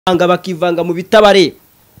bakivanga mu bitabare.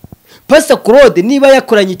 Pastor Claude niba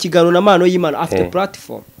yakoranye ikiganiro na Mpano y'Imana afite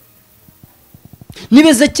platform. Niba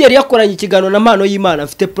Ezechiel yakoranye ikiganiro na Mpano y'Imana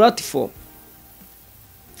afite platform.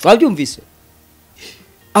 Wabyumvise?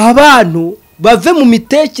 Abantu bave mu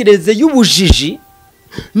mitekerereze y'ubujiji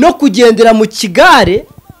no kugendera mu kigare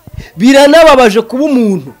biranababaje kuba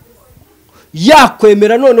umuntu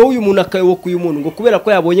yakwemera noneho uyu muntu akayoboka uyu muntu ngo kubera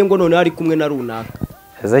ko yabonye ngo none ari kumwe na runaka.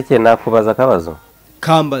 Ezechiel nakubaza akabazo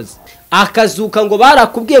kambaza akazuka ngo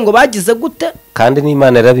barakubwiye ngo bagize gute kandi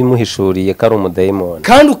n'Imana yarabimuhishuriye ko ari umudayimoni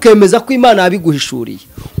kandi ukemeza ko Imana yabiguhishuriye.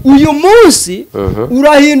 Uyu munsi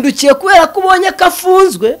urahindukiye kubera ko ubonye ko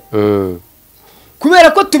afunzwe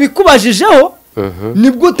kubera ko tubikubajijeho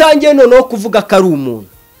nibwo utangiye noneho kuvuga ko ari umuntu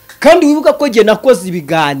kandi wibuka ko nge nakoze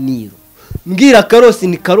ibiganiro mbwira Karosi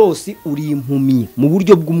ni Karosi uri impumyi mu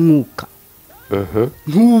buryo bw'umwuka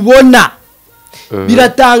ntubona.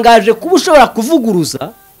 Biratangaje kuba ushobora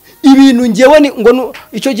kuvuguruza ibintu ngewe ni ngo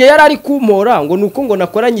icyo gihe yari ari kumora ngo nuko ngo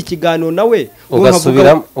nakoranye ikiganiro nawe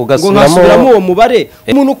ugasubiramo uwo mubare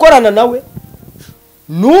umuntu ukorana nawe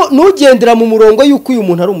nugendera mu murongo yuko uyu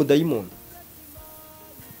muntu ari umudayimoni.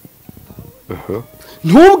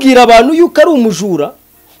 Ntubwira abantu yuko ari umujura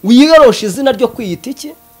wiyorosha izina ryo kwiyita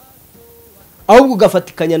iki ahubwo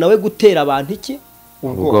ugafatikanya nawe gutera abantu iki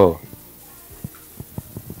ubwo.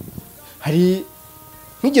 Hari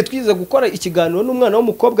nk'igihe twize gukora ikiganiro n'umwana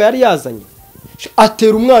w'umukobwa yari yazanye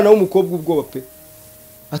atera umwana w'umukobwa ubwoba pe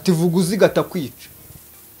ati vuga uzigata kwica.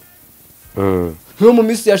 Nko mu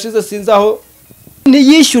minsi yashize sinzi aho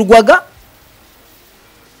ntiyishyurwaga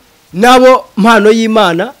nabo Mpano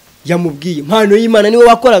y'Imana yamubwiye. Mpano y'Imana niwe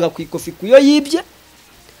wakoraga ku ikofi kuyo yibye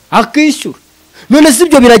akishyura. None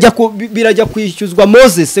sibyo birajya kwishyuzwa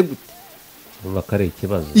Moses gute? Bakare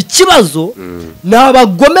ikibazo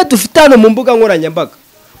n'abagome dufite hano mu mbuga nkoranyambaga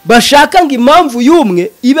bashaka ngo impamvu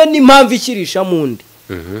y'umwe ibe n'impamvu ikirisha mundi.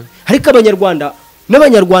 Ariko abanyarwanda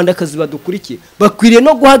n'abanyarwandakazi badukurikiye bakwiriye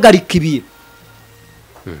no guhagarika ibintu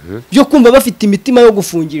byo kumva bafite imitima yo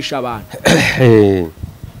gufungisha abantu.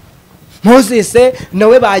 Moses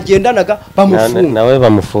nawe bagendanaga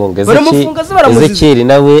bamufunga Ezechiel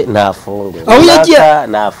nawe nafungwe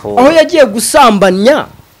aho yagiye gusambanya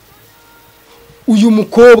uyu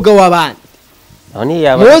mukobwa w'abandi.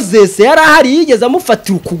 Moses yari ahari yigeze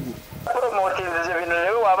amufatira ukuguru. Promotize ibintu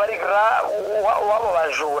rero wabarigra wabo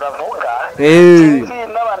bajura vuga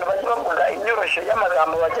n'abantu baje bavuga inyorosho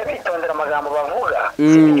y'amagambo baje bitondera amagambo bavuga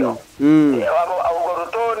sibyo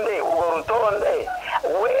ubwo rutonde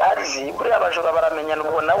we arizi buri abajura baramenya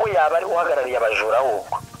ngo nawe yaba ari uhagarariye abajura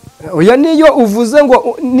ahubwo. Oya niyo uvuze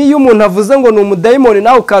ngo niyo umuntu avuze ngo ni umudayimoni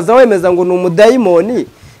nawe ukaza wemeza ngo ni umudayimoni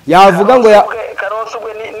yavuga ngo Karosi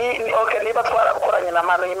ubwe ni okay niba twarakoranye na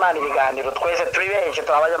Mpano y'Imana ibiganiro twese turi benshi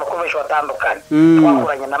twabaje makumisho batandukanye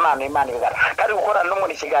twakoranye na Mpano y'Imana ibiganiro kandi gukora no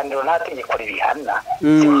muri kiganiro ntategeko ribihana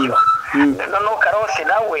sibyo. No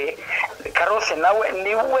Karosi nawe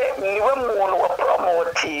niwe muntu wa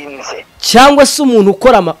promotinze cyangwa se umuntu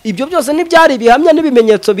ukora ibyo byose n'ibyari bihamya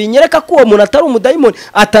n'ibimenyetso binyereka ko uwo muntu atari umudayimoni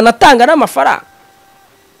atanatanga n'amafaranga.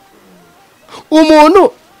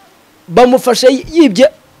 Umuntu bamufashe yibye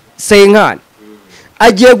senkani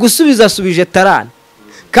agiye gusubiza asubije tarani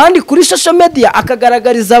kandi kuri social media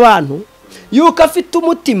akagaragariza abantu yuko afite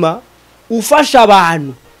umutima ufasha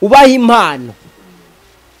abantu ubaha impano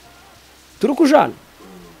turi kujana.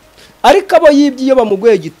 Ariko abo yibye iyo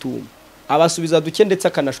bamugoye gituma abasubiza duke ndetse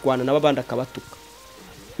akanashwana n'abandi akabatuka.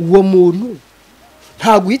 Uwo muntu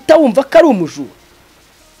nta guhita wumva ko ari umujura.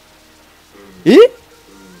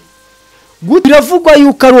 Biravugwa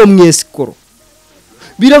yuko ari umwesikoro.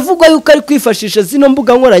 Biravugwa yuko ari kwifashisha zino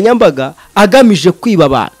mbuga nkoranyambaga agamije kwiba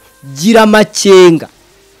abantu. Gira amakenga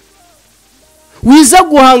wiza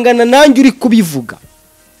guhangana nanjye uri kubivuga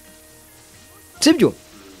sibyo.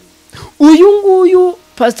 Uyu nguyu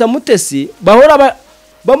Pastor Mutesi bahora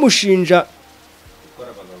bamushinja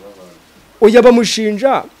oya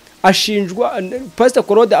bamushinja ashinjwa Pastor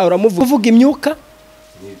Claude aramuvuga imyuka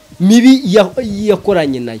mibi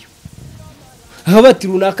yakoranye nayo aho bati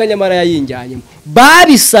runaka nyamara yayinjyanyemo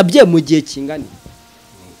babisabye mu gihe kingana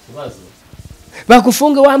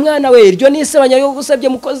bakufunga wa mwana we iryo nisebanya yo gusabye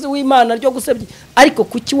mukozi w'Imana ryo gusabye. Ariko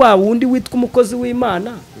kuki wa wundi witwa umukozi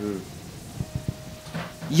w'Imana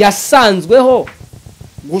yasanzweho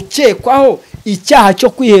gukekwaho icyaha cyo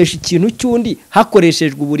kwihesha ikintu cy'undi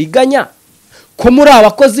hakoreshejwe uburiganya ko muri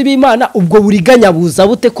abakozi b'Imana ubwo buriganya buza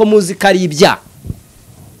bute ko muzi kari ibyaha?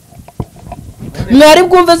 Mwari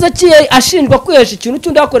bwumva Ezechiel ashinjwa kwihesha ikintu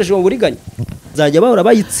cy'undi hakoreshejwe uburiganya zajya bahora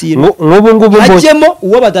bayitsira ngubu hajyemo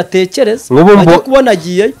uwo badatekereza bajya kubona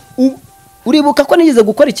agiye uribuka ko nigeze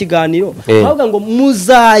gukora ikiganiro bavuga ngo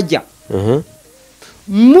muzajya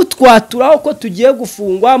mutwaturaho ko tugiye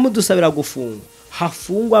gufungwa mudusabira gufungwa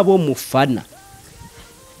hafungwa bo mufana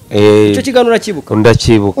icyo kiganiro urakibuka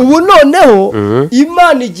ndakibuka ubu noneho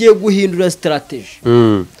Imana igiye guhindura strategy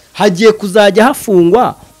hagiye kuzajya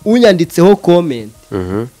hafungwa unyanditseho comment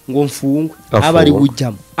ngo mfungwe abari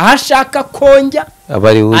bujyamo ahashaka konjya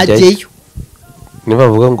abari ajyeyo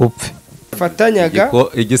nibavuga ngo upfe fatanyaga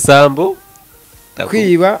igisambo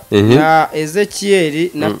kwiba na Ezechiel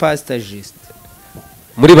na Pastor Juste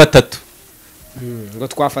muri batatu ngo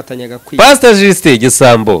twafatanyaga kwiba Pastor Juste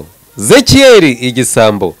igisambo Ezechiel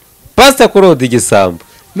igisambo Pastor Claude igisambo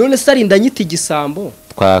none sarinda nyita igisambo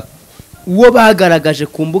uwo bagaragaje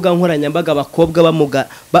ku mbuga nkoranyambaga abakobwa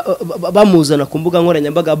bamuzana ku mbuga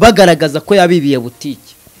nkoranyambaga bagaragaza ko yabibiye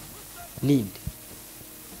butike ninde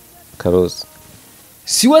Karosi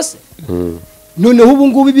si wese noneho ubu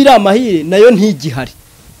ngubu biri amahire nayo ntigihari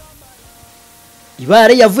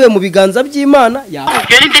ibare yavuye mu biganza by'Imana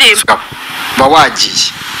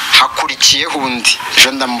wagiye hakurikiyeho undi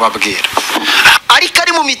je ndamubabwira ariko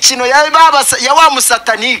ari mu mikino ya wa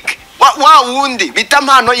musatanike wa wundi bita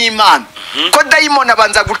Mpano y'Imana ko dayimoni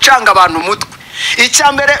abanza gucanga abantu umutwe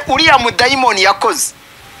icya mbere uriya mudayimoni yakoze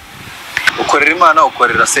ukorera Imana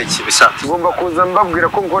ukorera seki bishatse ugomba kuza mbabwira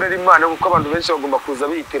ko nkorera Imana kuko abantu benshi bagomba kuza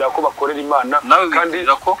bitira ko bakorera Imana kandi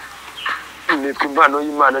ko nitwa Mpano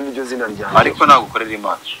y'Imana niryo zina ryanjye ariko ntabwo ukorera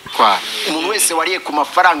Imana kwa umuntu wese wariye ku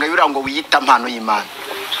mafaranga yura ngo wiyita Mpano y'Imana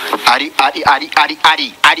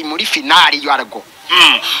ari muri finali yargo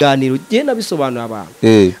ganiro giye nabisobanura abantu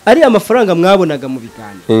ari amafaranga mwabonaga mu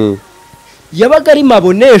biganiro yabaga ari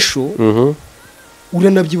mabonesho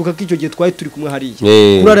uranabyibuka ko icyo gihe twari turi kumwe hariya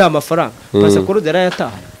kuri ari amafaranga Pastor Claude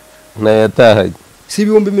yatahanye si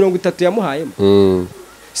 30 yamuhayemo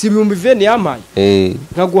si 20 yampaye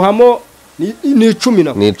nkaguhamo ni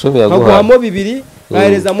 10 nkaguhamo 2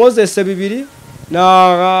 ngahereza Moses 2 na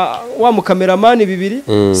wa mukameramani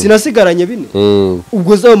 2 sinasigaranye 4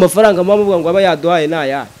 ubwo zayo mafaranga mamuvuga ngo aba yaduhaye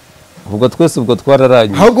naya ubwo twese ubwo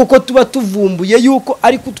twararanye ahubwo ko tuba tuvumbuye yuko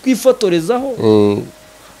ari kutwifotorezaho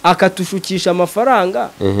akatushukisha amafaranga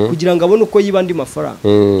kugira ngo abone uko yiba andi mafaranga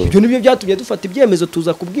ibyo nibyo byatumye dufata ibyemezo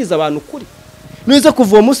tuza kubwiza abantu kuri nize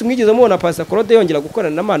kuva uwo munsi mwigeze mubona Pastor Claude yongera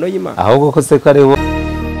gukorana na Mpano y'Imana ahubwo ko se kariho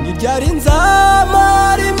ibyari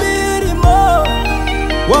nzamara imirimo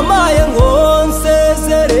wamaye ngo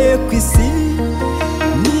nsezere ku isi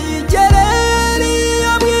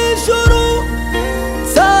nigereriye mu ijuru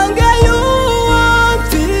nsangeyo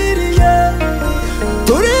wampfiriye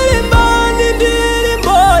turirimba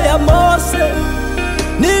n'indirimbo ya Mose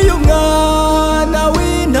n'iy'umwana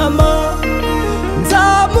w'intama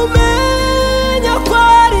nzamumenya ko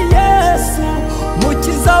ari Yesu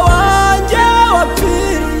mukiza wanjye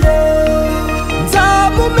wapfiriye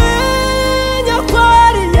nzamumenya ko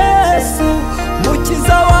ari Yesu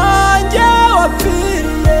mukiza wanjye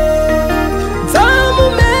wapfiriye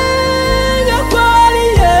nzamumenya ko ari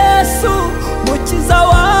Yesu mukiza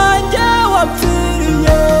wanjye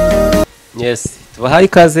wapfiriye. Yes tubahaye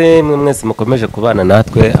ikaze mwe mwese mukomeje kubana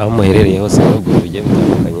natwe aho muherereye hose mu bihugu bigiye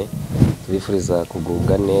bitandukanye tubifuriza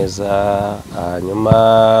kugubwa neza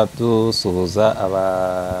hanyuma dusuhuza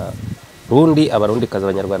abarundi kazi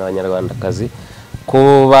abanyarwandakazi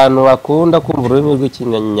ku bantu bakunda kumva ururimi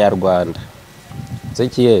rw'ikinyarwanda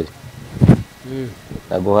Ezechiel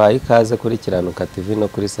naguhaye ikaze kuri Kiranuka TV no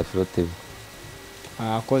kuri Safiro TV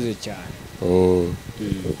akoze cyane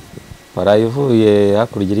warayivuye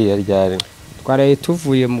hakurya iriya ryari twaraye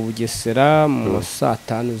tuvuye mu Bugesera mu saa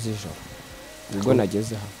 5 z'ijoro ubwo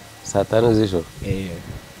nageze hano saa 5 z'ijoro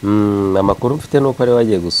amakuru mfite nuko ari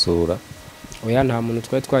wagiye gusura oya nta muntu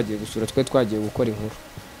twagiye gusura twagiye gukora inkuru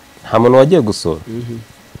nta muntu wagiye gusura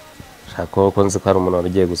shaka ko nzi ko hari umuntu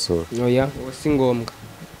wagiye gusura oya uwo si ngombwa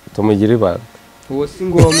tumugira ibanga uwo si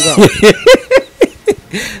ngombwa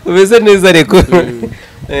ubeze neza ariko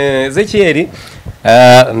Ezechiel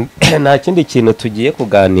nta kindi kintu tugiye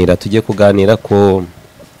kuganira ku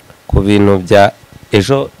bintu bya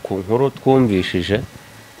ejo ku nkuru twumvishije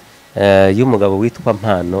y'umugabo witwa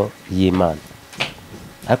Mpano y'Imana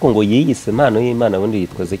ariko ngo yiyise Mpano y'Imana ubundi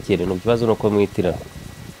yitwa Ezechiel no kibazo nuko mwitirana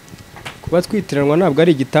kuba twitiranwa ntabwo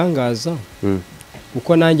ari igitangaza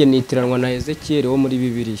kuko nanjye nitiranwa na Ezechiel wo muri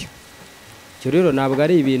Bibiliya cyo rero ntabwo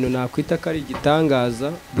ari ibintu nakwita ko ari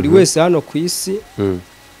igitangaza buri wese hano ku isi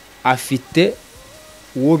afite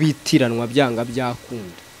uwo bitiranwa byanga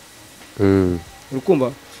byakunda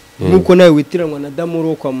urukumva nuko nawe witiranwa na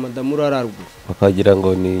Damuro kwa Madamuro araruguru bakagira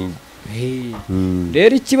ngo ni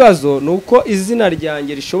rero ikibazo nuko izina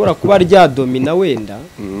ryanjye rishobora kuba ryadomina wenda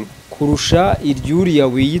kurusha iryuriya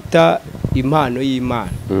wiyita impano y'Imana.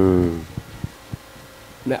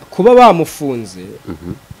 Kuba bamufunze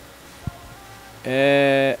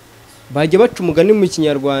bajya baca umugani mu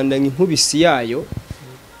Kinyarwanda nk'inkubisi yayo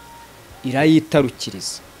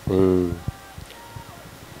irayitarukiriza.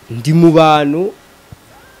 Ndi mu bantu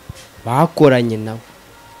bakoranye nawe.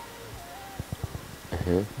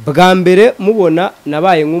 Bwa mbere mubona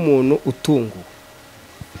nabaye nk'umuntu utunguwe,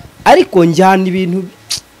 ariko njyana ibintu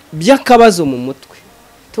by'akabazo mu mutwe.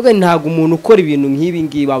 Tuga ntago umuntu ukora ibintu nk'ibi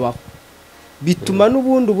ngibi abaho, bituma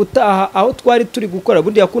n'ubundi ubutaha aho twari turi gukora,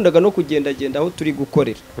 bundi yakundaga no kugendagenda aho turi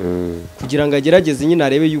gukorera kugira ngo agerageze nyine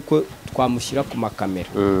arebe yuko twamushyira ku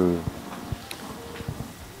makamera.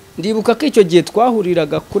 Ndibuka ko icyo gihe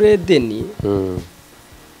twahuriraga kuri Edeni,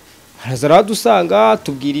 harazara dusanga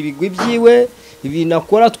tubwira ibigwi byiwe, ibintu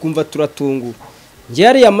akora twumva turatunguwe. Ngiye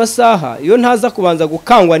ari amasaha iyo ntaza kubanza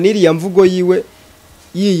gukangwa n'iriya mvugo yiwe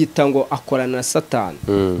yiyita ngo akorana na Satani,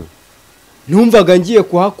 numvaga ngiye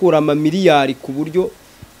kuhakura amamiliyari ku buryo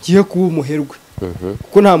ngiye kuba umuherwe,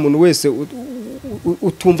 kuko nta muntu wese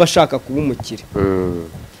utumva ashaka kuba umukire.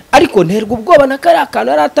 Ariko nterwa ubwoba na kariya kantu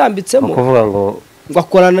yaratambitsemo, kuvuga ngo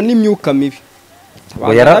akorana n'imyuka mibi.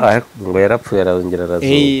 ngo yarapfuye arongera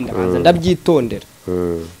arazuka. Ndabyitondera.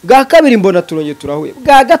 Bwa kabiri mbona turongeye turahuye.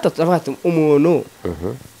 Bwa gatatu afata umuntu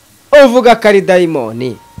uvuga ko ari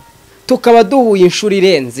dayimoni, tukaba duhuye inshuro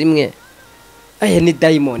irenze imwe. Ni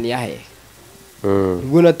dayimoni yahe?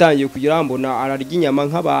 Ubwo natangiye kugira mbona ararya inyama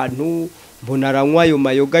nk'abantu, mbona aranywa ayo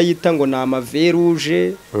mayoga yita ngo ni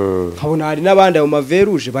amaveruje, nkabona hari n'abandi ayo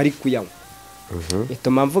maveruje bari kuyanywa.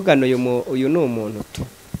 Ituma mvugana uyu ni umuntu tu.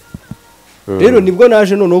 Rero nibwo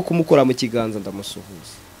naje noneho kumukora mu kiganza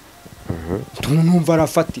ndamusuhuza. Numva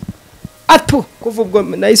arafatika. Ato kuva ubwo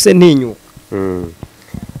nahise ntinyuka.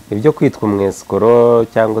 Ibyo kwitwa umwesikoro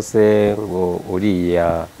cyangwa se ngo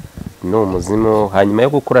uriya ni umuzimu, hanyuma yo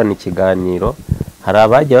gukorana ikiganiro hari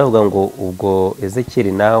abajya bavuga ngo ubwo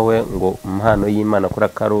Ezechiel nawe ngo impano y'Imana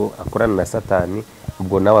akorana na Satani,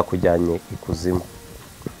 ubwo nawe akujyanye ikuzimu.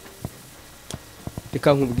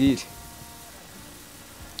 Reka nkubwire,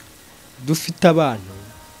 dufite abantu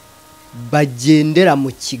bagendera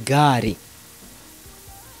mu kigare,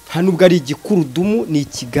 nta nubwo ari igikurudumu, ni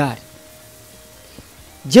ikigare.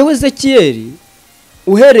 Jewe Ezechiel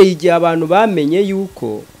uhereye igihe abantu bamenye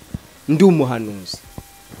yuko ndi umuhanuzi,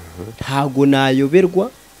 ntago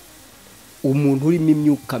nayoberwa umuntu urimo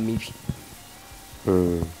imyuka mibi.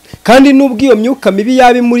 Kandi nubwo iyo myuka mibi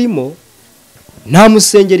yabi murimo nta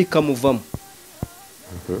musengeri kamuvamo,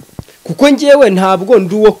 kuko ngewe ntabwo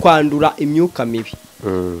ndi uwo kwandura imyuka mibi,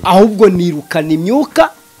 ahubwo nirukana imyuka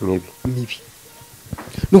mibi.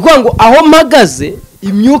 Nukuvuga ngo aho mpagaze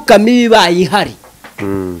imyuka mibi bayihari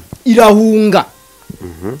irahunga.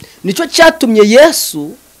 Nicyo cyatumye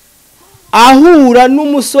Yesu ahura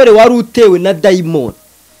n'umusore wari utewe na dayimoni.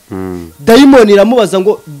 Dayimoni iramubaza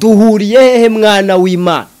ngo duhuriye hehe mwana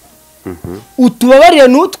w'Imana? Utubabarire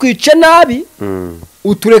n'utwice nabi,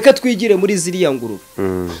 utureke twigire muri ziriya ngurube.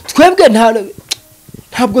 Twebwe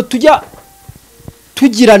ntabwo tujya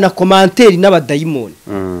tugirana komanteri n'abadayimoni.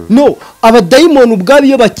 No, abadayimoni ubwabo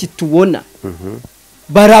iyo bakitubona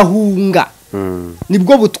barahunga.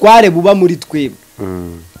 Nibwo butware buba muri twebwe.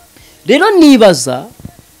 Rero nibaza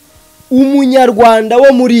umunyarwanda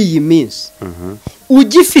wo muri iyi minsi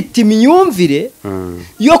ugifite imyumvire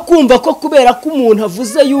yo kumva ko kubera ko umuntu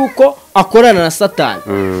avuze yuko akorana na Satani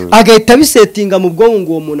agahita bisetinga mu bwonko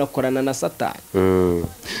ngo uwo muntu akorana na Satani.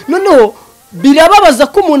 Noneho birababaza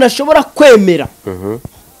ko umuntu ashobora kwemera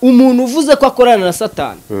umuntu uvuze ko akorana na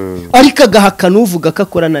Satani ariko agahakana uvuga ko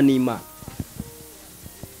akorana n'Imana.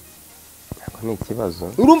 Ni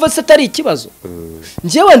ikibazo. Urumva se atari ikibazo?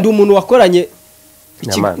 Njyewe ndi umuntu wakoranye,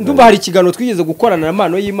 ndumva hari ikiganiro twigeze gukorana na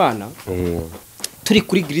Mpano y'Imana turi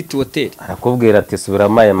kuri Great Hotel. Arakubwira ati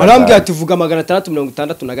subiramo aya magana. Arambwira ati vuga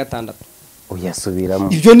 666.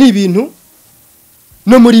 Uyasubiramo. Ibyo ni ibintu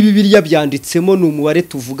no muri Bibiliya byanditsemo, ni umubare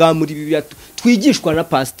tuvuga muri Bibiliya twigishwa na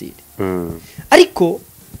pasiteri. Ariko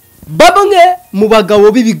bamwe mu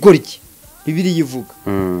bagabo b'ibigoryi Bibiliya ivuga.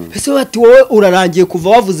 Ese bati wowe urarangiye kuva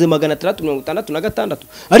wavuze 666,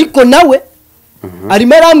 ariko nawe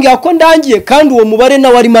arimo arambwira ko ndangiye, kandi uwo mubare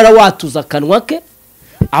nawe arimo arawatuza akanwa ke,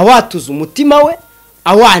 awatuza umutima we,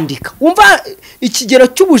 awandika. Umva ikigero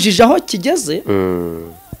cy'ubujiji aho kigeze.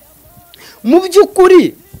 Mu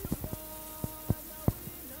by'ukuri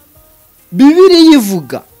Bibiliya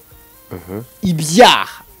ivuga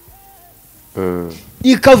ibyaha,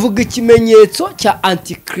 ikavuga ikimenyetso cya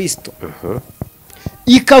Antikristo,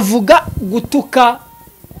 ikavuga gutuka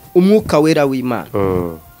umwuka wera w'Imana.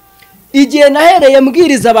 Igihe nahereye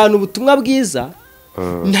mbwiriza abantu ubutumwa bwiza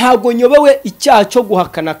ntabwo nyobewe icyaha cyo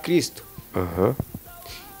guhakana Kristo,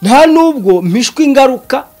 nta nubwo mpishwe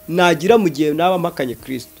ingaruka nagira mu gihe naba mpakanye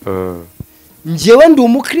Kristo. Njyewe ndi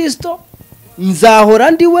umukristo,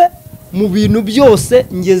 nzahora ndiwe mu bintu byose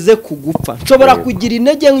ngeze ku gupfa. Nshobora kugira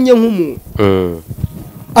intege nke nk'umuntu,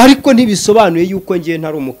 ariko ntibisobanuye yuko ngiye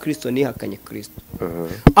ntari umukristo nihakanye Kristo.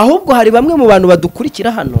 Ahubwo hari bamwe mu bantu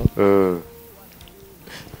badukurikira hano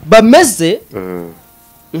bameze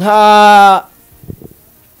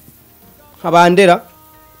nk'abandera,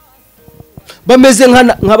 bameze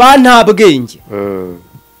nka ba nta bwenge,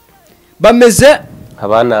 bameze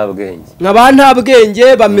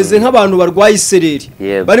nk'abantabwenge, bameze nk'abantu barwaye isereri,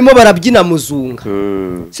 barimo barabyina muzunga,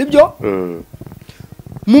 sibyo?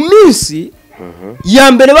 Mu minsi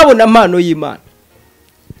ya mbere babona impano y'Imana,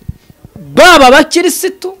 baba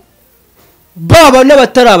abakirisitu baba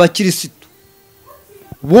n'abatari abakirisitu,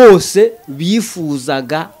 bose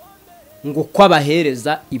bifuzaga ngo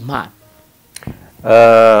kwabahereza impano.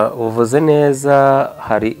 Uvuze neza,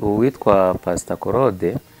 hari uwitwa Pastor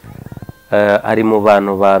Claude, ari mu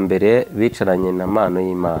bantu ba mbere bicaranye na mpano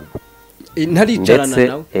y'Imana, ntaricarana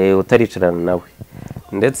nawe, utaricarana nawe,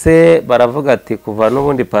 ndetse baravuga ati kuva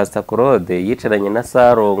n'ubundi Pastor Claude yicaranye na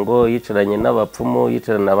Sarongo, yicaranye n'abapfumu,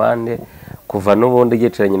 yicaranye n'abandi, kuva n'ubundi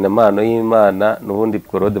yicaranye na mpano y'Imana, n'ubundi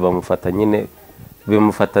Claude bamufata nyine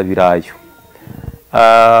bimufata birayo.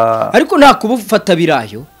 Ariko nta kubufata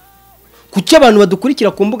birayo, kuki abantu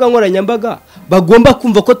badukurikira ku mbuga nkoranyambaga bagomba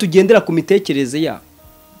kumva ko tugendera ku mitekerereze yabo.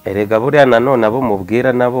 Erega buriya nanone abo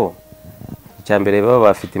mubwira nabo icyambere baba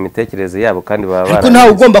bafite imitekerereze yabo kandi baba ariko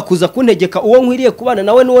ntawe ugomba kuza kuntegeka uwo nkwiriye kubana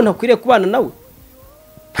nawe n'uwo ntakwiriye kubana nawe.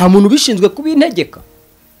 Nta muntu ubishinzwe kubintegeka.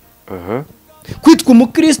 Kwitwa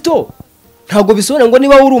umukristo ntabwo bisobanura ngo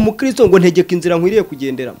niba uri umukristo ngo ntegeka inzira nkwiriye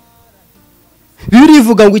kugenderamo. Bibiri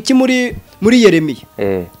ivuga ngo iki muri Yeremiya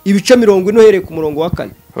ibice 40 uhereye ku murongo wa 4,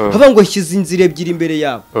 hava ngo shyize inzira ebyiri imbere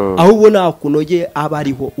yawe, aho ubona hakunogeye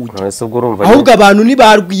abariho ujya. Ahubwo abantu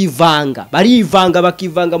nibarwivanga, barivanga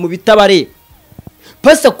bakivanga mu bitabare.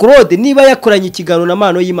 Pastor Claude niba yakoranye ikiganiro na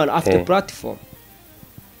mpano y'Imana afite platform,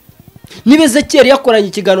 niba Ezechiel yakoranye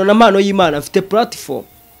ikiganiro na mpano y'Imana afite platform.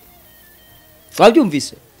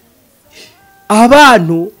 Fabyumvise?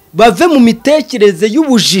 Abantu bave mu mitekerereze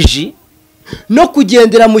y'ubujiji no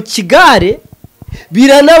kugendera mu kigare.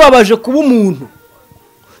 Biranababaje kuba umuntu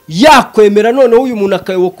yakwemera noneho uyu muntu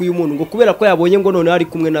akayoboka uyu muntu ngo kubera ko yabonye ngo none ari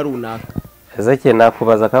kumwe na runaka. Ezechiel,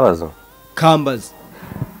 nakubaza akabazo kambaza.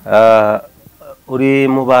 Uri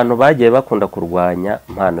mu bantu bagiye bakunda kurwanya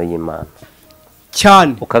mpano y'Imana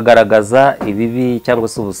cyane, ukagaragaza ibibi cyangwa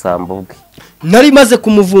se ubusambo bwe. Nari maze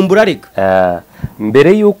kumuvumbura rega.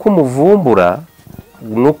 Mbere yuko umuvumbura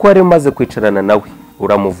nuko ari maze kwicarana nawe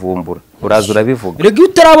uramuvumbura, uraza urabivuga. Rega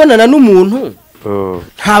utarabonana n'umuntu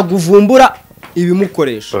ntago uvumbura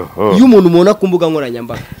ibimukoresha. Iyo umuntu mubona ku mbuga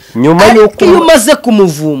nkoranyambaga, nyuma yuko iyo umaze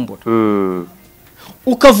kumuvumbura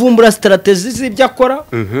ukavumbura strategy z'ibyo akora,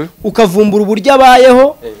 ukavumbura uburyo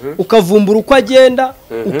abayeho, ukavumbura uko agenda,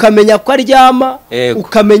 ukamenya ko aryama,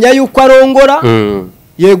 ukamenya yuko arongora.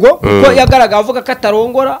 Yego, uko yagaragaye avuga ko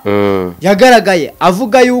atarongora, yagaragaye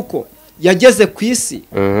avuga yuko yageze ku isi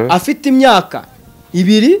afite imyaka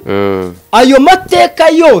 2. Ayo mateka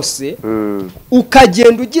yose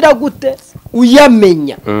ukagenda ugira gute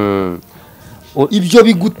uyamenya. Ibyo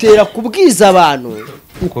bigutera kubwiza abantu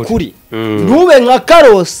ukuri. Ntube nka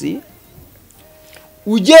Karosi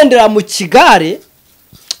ugendera mu kigare,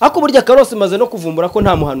 ako burya Karosi maze no kuvumbura ko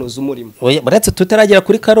nta muhanuzi umurimo. Baretse tutaragera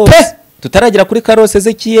kuri Karosi,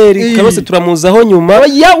 Ezechiel Karosi turamuzaho nyuma.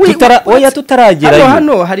 Tutaragera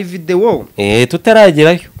hano hari video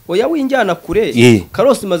tutaragerayo. Oya winjyana kure.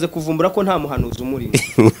 Karosi maze kuvumbura ko nta muhanuzi umurimo.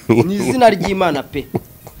 Ni izina ry'Imana pe.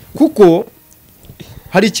 Kuko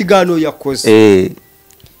hari ikiganiro yakoze,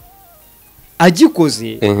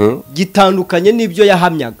 agikoze gitandukanye n'ibyo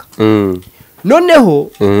yahamyaga.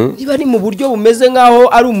 Noneho niba ari mu buryo bumeze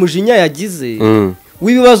nkaho ari umujinya yagize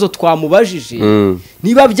w'ibibazo twamubajije,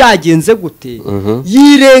 niba byagenze gute,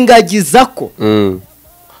 yirengagiza ko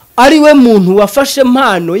ari we muntu wafashe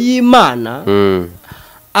mpano y'Imana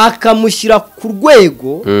akamushyira ku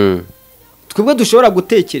rwego twebwe dushobora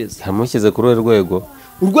gutekereza. Yamushyize kuri rwego,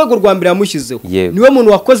 urwego rwa mbere yamushyizeho. Niwe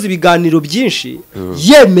muntu wakoze ibiganiro byinshi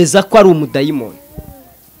yemeza ko ari umudayimoni.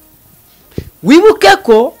 Wibuke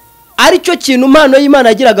ko ari cyo kintu mpano y'Imana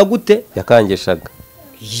yagiraga gute, yakangeshaga.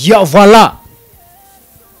 Ya voilà.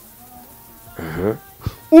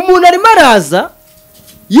 Umuntu arimo araza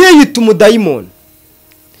yiyita umudayimoni,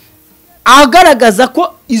 agaragaza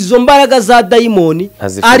ko izo mbaraga za dayimoni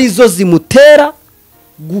arizo zimutera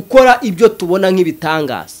gukora ibyo tubona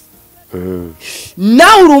nk'ibitangaza.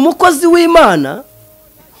 Nawe uri umukozi w'Imana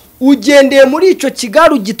ugendeye muri icyo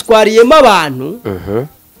kigaru gitwariyemo abantu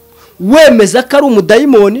wemeza ko ari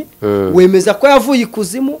umudayimoni wemeza ko yavuye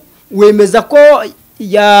ikuzimu wemeza ko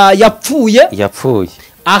yapfuye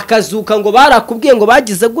akazuka ngo barakubwiye ngo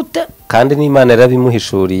bagize gute kandi n'Imana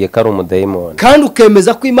yarabimuhishuriye ko ari umudayimoni kandi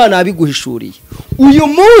ukemeza ko Imana yabiguhishuriye uyu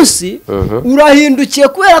munsi urahindukiye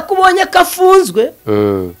kubera ko ubonye ko afunzwe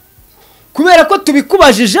kubera ko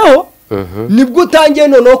tubikubajijeho nibwo utangiye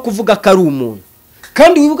noneho kuvuga ko ari umuntu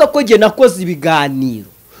kandi wibuka ko jye nakoze ibiganiro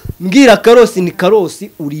mbwira Karosi ni Karosi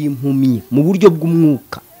uri impumyi mu buryo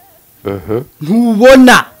bw'umwuka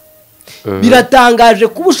ntubona biratangaje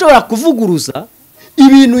kuba ushobora kuvuguruza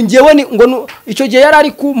ibintu ngewe ngo icyo gihe yari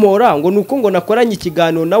ari kumora ngo nuko ngo nakoranye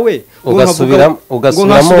ikiganiro nawe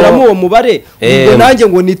ugasubiramo uwo mubare ngo nanjye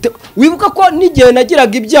ngo nite wibuka ko n'igihe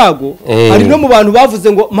nagiraga ibyago hari no mu bantu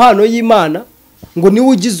bavuze ngo Mpano y'Imana ngo niwe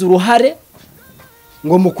ugize uruhare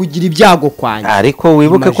ngo mu kugira ibyago kwanjye ariko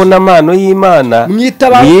wibuke ko na Mpano y'Imana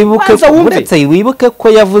wibuke ko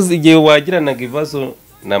yavuze igihe wagiranaga ibibazo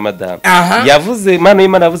na madame yavuze Mpano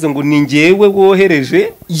y'Imana yavuze ngo ni ngewe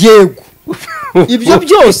wohereje yego ibyo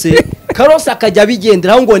byose Karosi akajya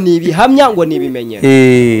bigenderaho ngo ni ibihamya ngo ni ibimenyero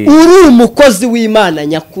uri umukozi w'Imana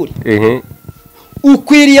nyakuri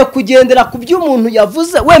ukwiriye kugendera ku byo umuntu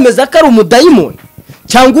yavuze wemeza ko ari umudayimoni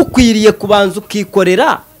cyangwa ukwiriye kubanza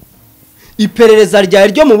ukikorera iperereza ryawe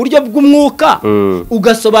ryo mu buryo bw'umwuka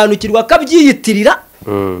ugasobanukirwa ko abyiyitirira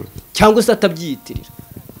cyangwa se atabyiyitirira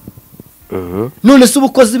none se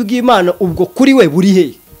ubukozi bw'Imana ubwo kuri we buri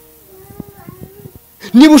hehe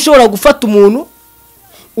niba ushobora gufata umuntu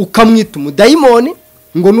ukamwita umudayimoni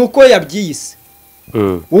ngo nuko yabyiyise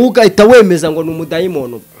wowe ugahita wemeza ngo ni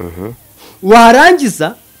umudayimoni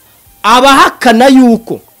warangiza abahakana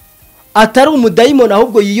yuko atari umudayimoni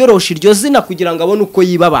ahubwo yiyorosha iryo zina kugira ngo abone uko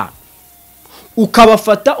yiba abantu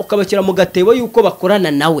ukabafata ukabashyira mu gatebo yuko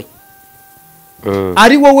bakorana nawe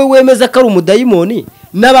ari wowe wemeza ko ari umudayimoni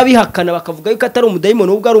n'ababihakana bakavuga yuko atari umudayimoni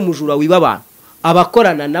ahubwo ari umujura wiba abantu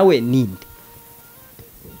abakorana nawe ninde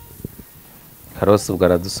Karosi ubwo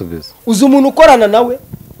aradusubiza uzi umuntu ukorana nawe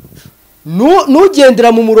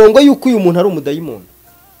nugendera mu murongo yuko uyu muntu ari umudayimoni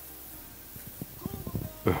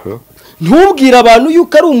ntubwire abantu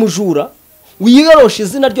yuko ari umujura wiyorosha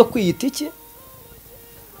izina ryo kwiyita iki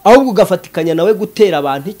ahubwo ugafatikanya nawe gutera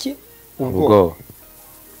abantu iki ubwo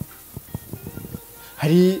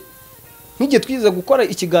hari nk'igihe twize gukora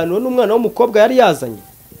ikiganiro n'umwana w'umukobwa yari yazanye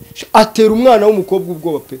atera umwana w'umukobwa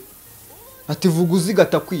ubwoba pe ati vuga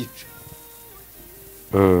uzigata kwica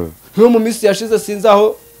nko mu minsi yashize sinzi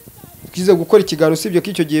aho twize gukora ikiganiro usibye ko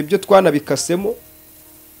icyo gihe byo twanabikasemo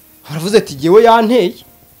haravuze ati jyewe yanteye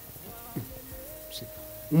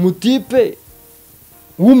umutipe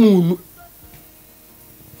w'umuntu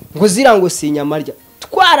ngo zira ngo si inyama rya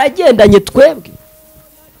twaragendanye twebwe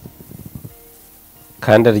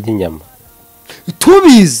kandi arya inyama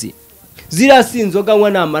tubizi zira si inzoga nywa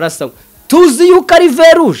n'amaraso tuzi yuko ari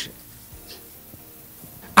veruje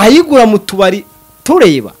ayigura mu tubari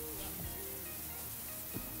tureba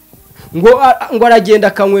ngo aragenda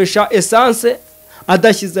akanywesha esanse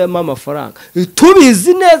adashyizemo amafaranga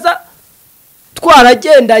tubizi neza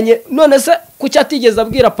twaragendanye none se kuki atigeze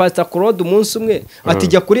abwira Pastor Claude umunsi umwe ati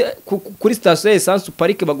jya kuri station ya esanse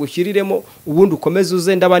uparike bagushyiriremo ubundi ukomeze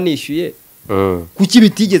uze ndaba nishyuye kuki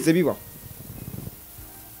bitigeze bibaho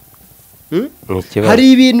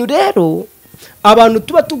hari ibintu rero abantu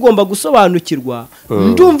tuba tugomba gusobanukirwa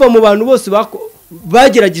ndumva mu bantu bose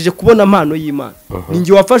bagerageje kubona Mpano y'Imana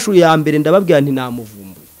ninjye wafashe ya mbere ndababwira nti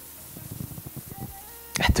namuvumbuye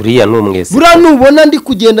turiya n'umwese bura nubona ndi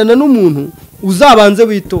kugendana n'umuntu uzabanze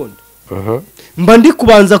witonda mba ndi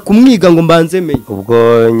kubanza kumwiga ngo mbanze menye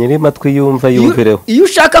ubwo nyiri matwi yumva yumvireho iyo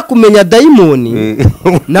ushaka kumenya dayimoni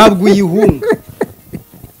ntabwo uyihunga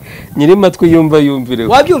nyiri matwi yumva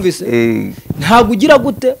yumvireho wabyumvise ntabwo ugira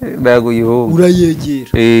gute ntabwo uyihunga urayegera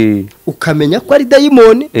ukamenya ko ari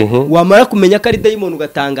dayimoni wamara kumenya ko ari dayimoni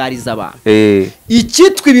ugatangariza abantu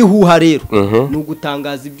icyitwa ibihuha rero ni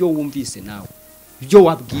ugutangaza ibyo wumvise nawe ibyo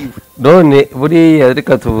wabwiwe none buriya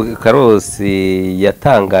reka tuvuge Karosi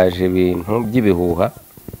yatangaje ibintu by'ibihuha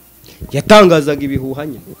yatangazaga ibihuha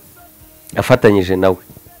nyine afatanyije nawe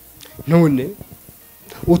none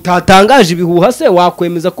utatangaje ibihuha se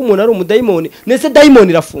wakwemeza ko umuntu ari umudayimoni nese dayimoni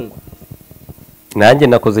irafungwa nanjye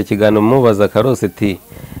nakoze ikiganiro mubaza Karosi ati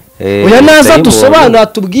oya naza dusobanura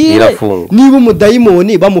tubwire niba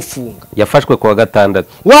umudayimoni bamufunga yafashwe kuwa gatandatu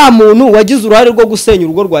wa muntu wagize uruhare rwo gusenya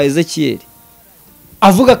urugo rwa Ezechiel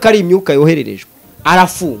avuga ko ari imyuka yohererejwe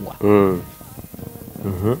arafungwa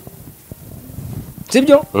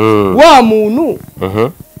sibyo wa muntu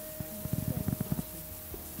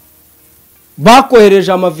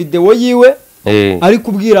bakohereje amavideo yiwe ari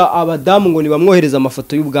kubwira abadamu ngo nibamwohereza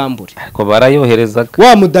amafoto y'ubwambure ko barayoherezaga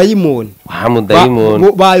wa mudayimoni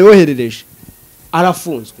bayoherereje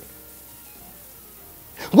arafunzwe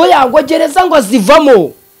ngo yangogereza ngo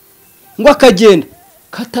azivamo ngo akagenda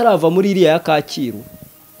katarava muri iriya ya Kacyiru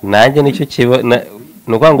nanjye nicyo kiba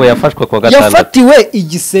nuko ngo yafashwe kwa gatandatu yafatiwe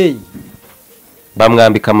Igisenyi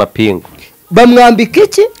bamwambika amapingu bamwambika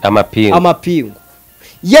iki amapingu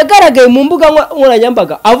yagaragaye mu mbuga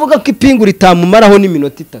nkoranyambaga avuga ko ipingu ritamumaraho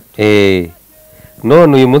n'iminota 3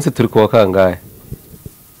 none uyu munsi turi kuwa kangahe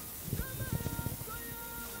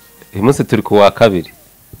uyu munsi turi kuwa kabiri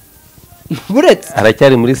buretse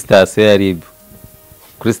aracyari muri station ya RIB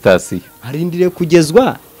kuri station arindire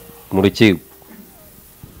kugezwa mu rukiko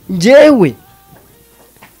njyewe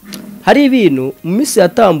hari ibintu mu minsi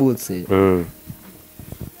yatambutse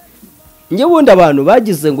njye bundi abantu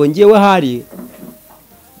bagize ngo njyewe hari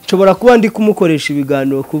nshobora kuba ndi kumukoresha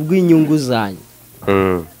ibiganiro ku bw'inyungu zanyu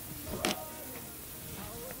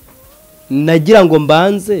nagira ngo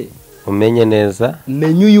mbanze umenye neza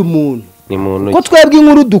menye uyu muntu ni muntu ko twebwe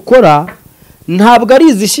inkuru dukora ntabwo ari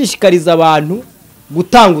izishishikariza abantu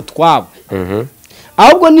gutanga utwabo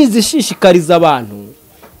ahubwo ni izishishikariza abantu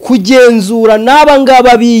kugenzura n'aba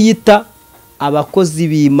ngaba biyita abakozi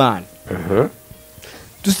b'Imana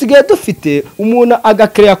dusigaye dufite umuntu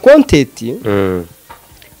agakereya kontenti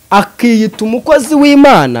akiyita umukozi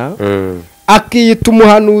w'Imana akiyita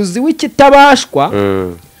umuhanuzi w'ikitabashwa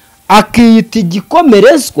akiyita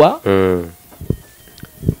igikomerezwa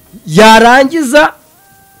yarangiza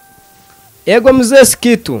ego muzesi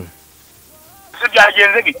kitu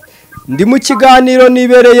byagenze bite ndi mu kiganiro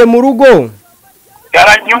nibereye mu rugo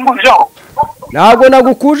yaranyungujeho ntabwo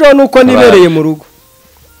nagukujeho nuko nibereye mu rugo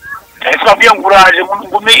twabwiye ngo uraje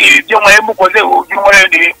ngume ibyo mwaye mukoze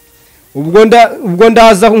by'umurende ubwo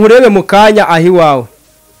ndaza nkurebe mu kanya aho iwawe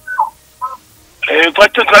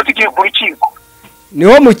twatikiye ku rukiko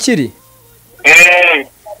niho mukiri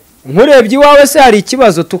nkurebye iwawe se hari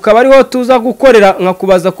ikibazo tukaba ariho tuza gukorera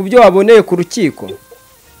nkakubaza ku byo waboneye ku rukiko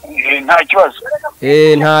nta kibazo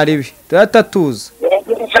nta ribi tuza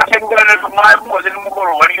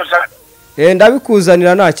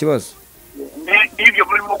ndabikuzanira nta kibazo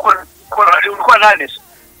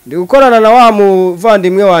ndi gukorana na wa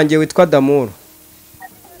muvandimwe wanjye witwa Damuru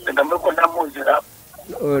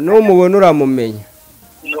n'umubona uramumenya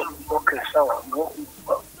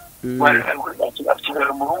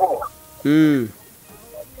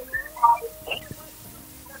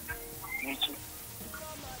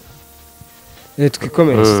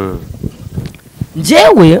twikomereze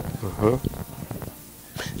njyewe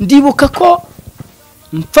ndibuka ko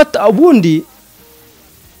mfata ubundi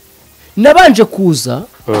nabanje kuza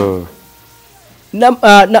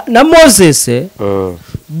na Moses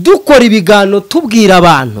dukora ibiganiro tubwira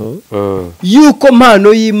abantu yuko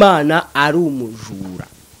Mpano y'Imana ari umujura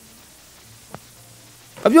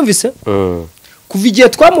abyumvise kuva igihe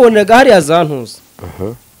twamubonaga hari azantuza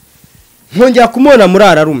nkongera kumubona muri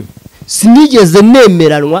ararume sinigeze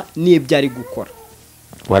nemeranwa n'ibyo ari gukora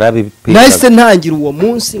nahise ntangira uwo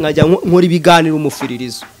munsi nkajya nkora ibiganiro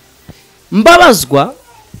umufiririzo mbabazwa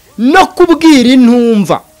no kubwira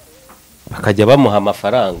intumva bakajya bamuha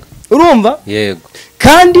amafaranga urumva yego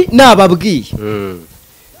kandi nababwiye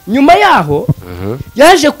nyuma yaho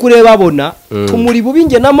yaje kureba abona tumuri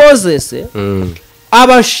bubinge na Moses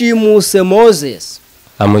abashimuse Moses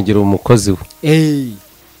amugira umukozi we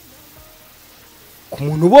ku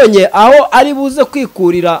muntu ubonye aho ari buze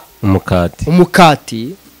kwikurira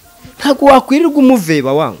umukati ntabwo wakwirirwa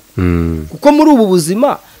umuveba wangu kuko muri ubu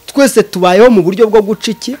buzima twese tubayeho mu buryo bwo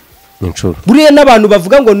guca iki buriya n'abantu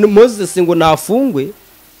bavuga ngo Moses ngo nafungwe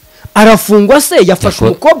arafungwa se yafashe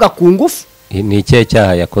umukobwa ku ngufu ni ikihe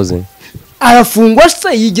cyaha yakoze arafungwa se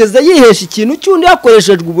yigeze yihesha ikintu cy'undi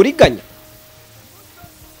yakoreshejwe uburiganya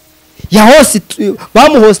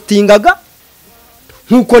bamuhostingaga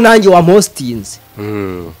nk'uko nanjye wamuhostinze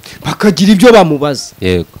bakagira ibyo bamubaza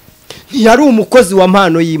yego ntiyari umukozi wa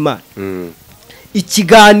Mpano y'Imana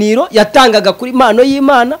ikiganiro yatangaga kuri Mpano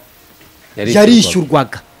y'Imana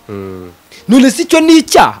yarishyurwaga none si cyo ni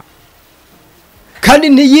icyaha kandi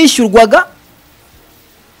ntiyishyurwaga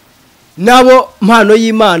nabo Mpano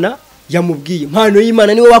y'Imana yamubwiye Mpano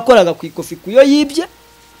y'Imana niwe wakoraga ku ikofi kuyo yibye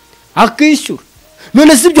akishyura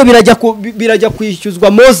none si byo birajya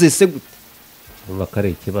kwishyuzwa Moses gute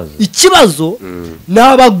bakare ikibazo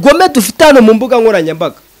n'abagome dufite hano mu mbuga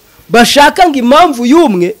nkoranyambaga bashaka ngo impamvu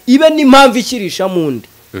y'umwe ibe n'impamvu ikirisha mundi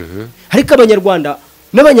ariko abanyarwanda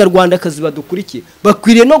n'abanyarwandakazi badukurikiye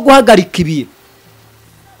bakwiriye no guhagarika ibintu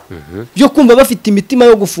byo kumva bafite imitima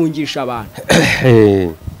yo gufungisha abantu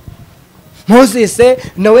Moses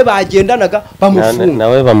nawe bagendanaga bamufunga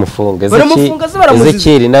nawe bamufunga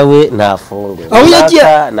Ezechiel nawe ntafunga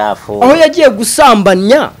aho yagiye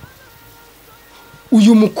gusambanya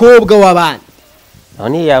uyu mukobwa w'abandi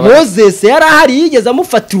Moses yari ahari yigeze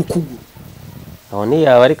amufatira ukuguru aho ni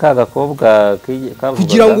yaba ari kagakobwa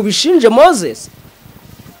kugira ngo bishinje Moses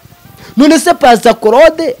none se Pastor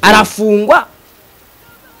Claude arafungwa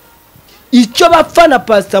icyo bapfa na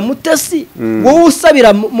Pastor Mutesi wowe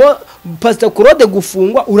usabira Pastor Claude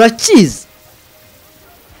gufungwa urakizi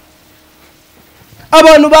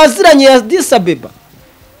abantu baziranye ya Addis Abeba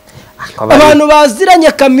abantu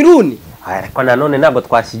baziranye Cameroon ariko nanone ntabwo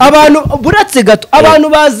twashyigikiye abantu buratse gato abantu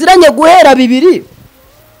baziranye guhera 2003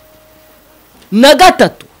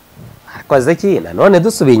 ariko Ezechiel nanone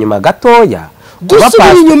dusubiye inyuma gatoya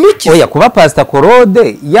oya kuba Pastor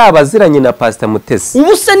Claude yabaziranye na Pastor Mutesi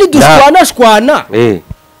ubu se nidushwana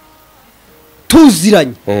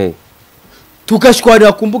tuziranye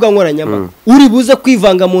tugashwarira ku mbuga nkoranyambaga uri buze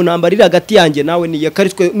kwivanga mu ntambara iri hagati yanjye nawe ni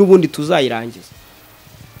yakaritwe n'ubundi tuzayirangiza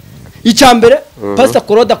icyambere Pastor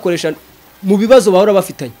Claude akoresha mu bibazo bahora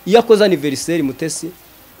bafitanye iyo akoze anniversaire Mutesi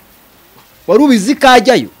wari ubizi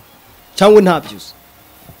kajyayo cyangwa ntabyuze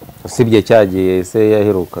usibye cyagiye se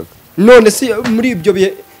yaherukaga none si muri ibyo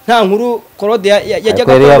bihe nta nkuru Claude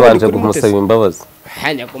yajyaga yabanje kumusaba imbabazi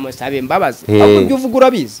hanya kumusaba imbabazi ahubwo uvuga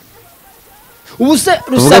urabizi ubu se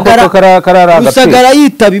rusagara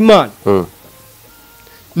yitaba Imana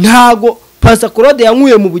ntago Pastor Claude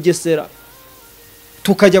yankuye mu Bugesera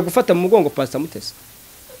tukajya gufata mu mugongo Pastor Mutesi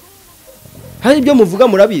hari ibyo muvuga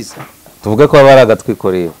murabizi tuvuge ko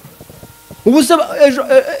baragatwikoreye ubu se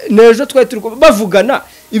nejo twari bavugana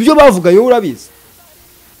ibyo bavuganye urabizi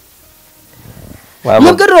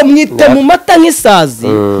mugaruro mwite mu mata nk'isazi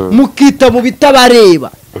mukita mu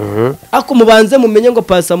bitabareba ako mubanze mumenye ngo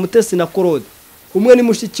Pastor Mutesi na Claude umwe ni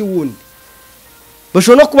mushiki wundi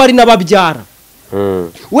bashobora kuba ari nababyara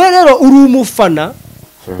we rero uri umufana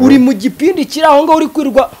uri mu gipindi kiraho ngo uri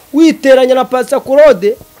kwirwa witeranya na Pastor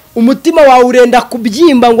Claude umutima wawe urenda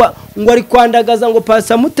kubyimba ngo ari kwandagaza ngo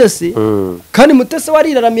Pastor Mutesi kandi Mutesi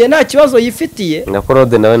wariraramiye nta kibazo yifitiye na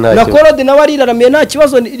Claude nawe ariraramiye nta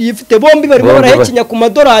kibazo yifite bombi barimo barahekenya ku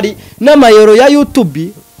madolari n'amayero ya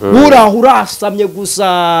YouTube urasamye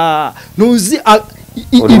gusa ntuzi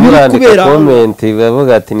ibiri kubera comment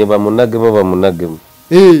bavuga ati ni bamunagemo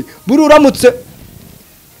buri uramutse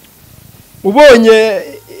ubonye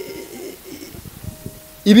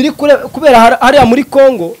ibiri kubera hariya muri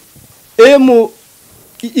Congo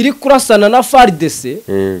iri kurasana na FARDC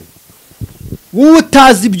wowe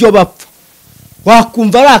utazi ibyo bapfa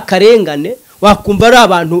wakumva ari akarengane wakumva ari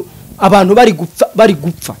abantu bari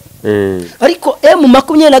gupfa ariko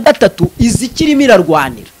M23 izikirimo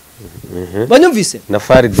irarwanira banyumvise na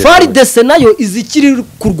FARDC nayo izikiri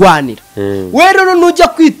kurwanira we rero nujya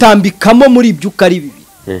kwitambikamo muri ibyo ukari bibi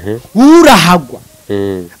urahagwa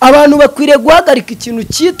abantu bakwiriye guhagarika ikintu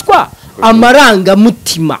cyitwa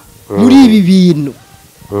amarangamutima muri ibi bintu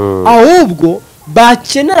ahubwo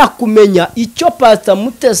bakenera kumenya icyo Pastor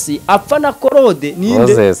Mutesi apfa na Claude ninde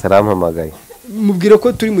Moses arampamagaye mubwire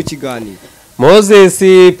ko turi mu kiganiro Moses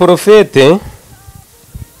profete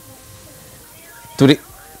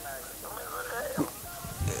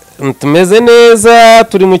tumeze neza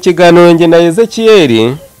turi mu kiganiro nge na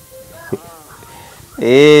Ezechiel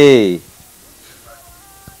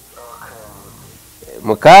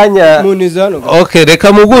mukanya okay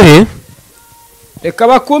reka muguhe reka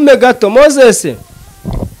bakume gato Moses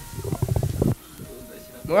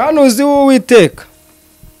mwanuzi w'Uwiteka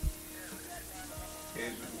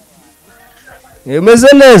umeze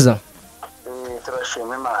neza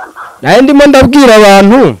turashima Imana naye ndimo ndabwira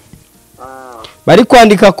abantu bari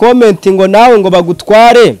kwandika comment ngo nawe ngo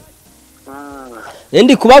bagutware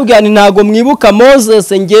ndi kubabwira ntago mwibuka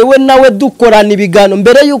Moses ngewe nawe dukorana ibigano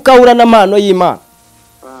mbere yuko ahura na Mpano y'Imana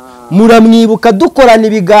muramwibuka dukorana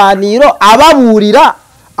ibiganiro ababurira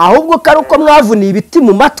ahubwo karuko mwavuniye ibiti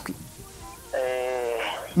mu matwi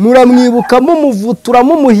muramwibuka mumuvutura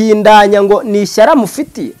mumuhindanya ngo nishyara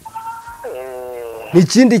mufitiye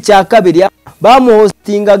n'ikindi cya kabiri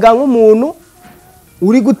bamuhostingaga nk'umuntu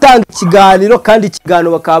uri gutanga ikiganiro kandi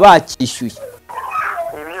ikiganiro bakaba bakishyuye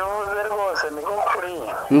ibyo uvuze rwose niko kuri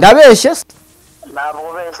ndabeshye se ntabwo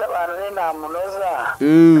ubeshya abantu ni nta munoza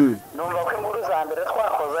numva ko inkuru za mbere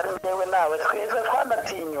twakoze ari njyewe nawe twese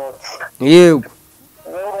twanatinyutse yego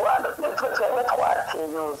mu Rwanda twese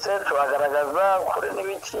twatinyutse tubagaragaza kuri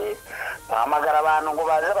n'ibiki bahamagara abantu ngo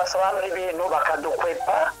baze basobanura ibintu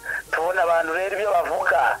bakadukwepa tubona abantu rero ibyo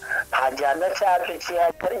bavuga nta gihamya cyabyo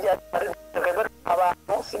kihari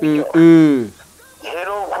abantu sibyo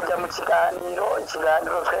rero kujya mu kiganiro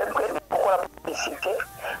twebwe kuko gukora publicité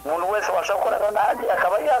umuntu wese washaka gukorana nanjye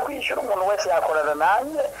akaba yakwishyura umuntu wese yakorana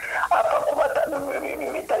nanjye apfa kuba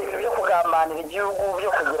bitari ibintu byo kugambanira igihugu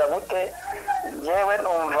byo kugira gute yewe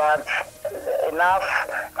numva enough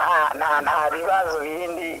nta bibazo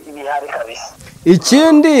bindi bihari kabisa.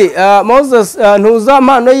 Ikindi Moses ntuza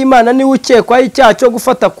Mpano y'Imana niwe ukekwaho icyaha cyo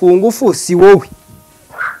gufata ku ngufu si wowe.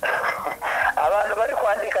 Abantu bari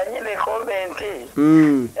kwandika nyine komenti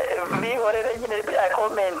bihorere nyine bya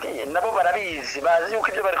komenti nabo barabizi bazi yuko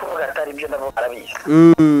ibyo bari kuvuga atari byo nabo barabizi.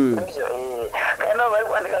 Kandi nabo bari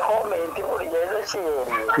kwandika komenti buri gihe Ezechiel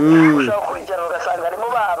ushobora kurigera ugasanga harimo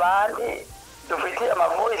babandi dufitiye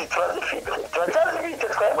amavoice turazifite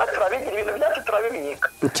twebwe turabigira ibintu byacu turabibika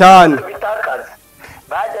cyane bitakaza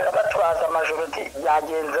bajyaga batwaza amajoroti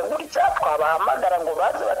yagenze gutya twabahamagara ngo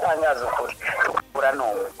baze batangaza ukuri tukabura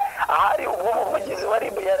n'umwe ahari ubwo umuvugizi wa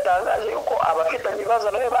RIB yatangaje yuko abafitanye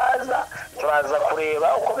ibibazo nawe baza turaza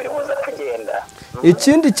kureba uko biri buze kugenda.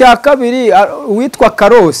 Ikindi cya kabiri witwa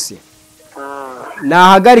Karosi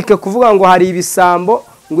nahagarike kuvuga ngo hari ibisambo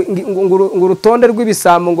ngo urutonde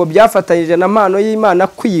rw'ibisambo ngo byafatanyije na Mpano y'Imana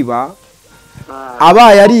kwiba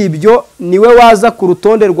abaye ari ibyo niwe waza ku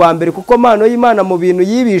rutonde rwa mbere kuko Mpano y'Imana mu bintu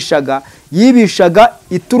yibishaga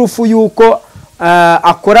iturufu yuko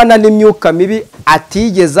akorana n'imyuka mibi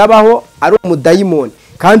atigeze abaho ari umudayimoni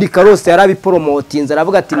kandi Karosi yarabiporomotinze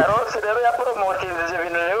aravuga ati Karosi rero yaporomotinze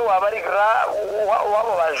ibintu rero waba ari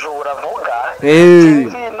wabo bajura vuga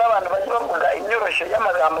n'abantu bajya bavuga imyorosho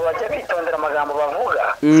y'amagambo bajya bitondera amagambo bavuga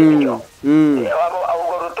sibyo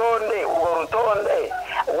ubwo rutonde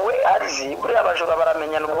we azi buri abajura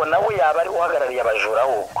baramenyana ubwo nawe yaba ari uhagarariye abajura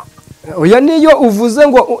huko. Oya niyo uvuze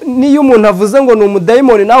ngo niyo umuntu avuze ngo ni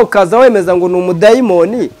umudayimoni nawe ukaza wemeza ngo ni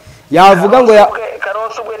umudayimoni yavuga ngo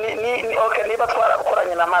Karosi ubwe ni okay niba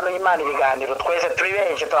twarakoranye na Mpano y'Imana ibiganiro twese turi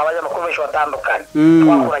benshi twabaje makuru benshi batandukanye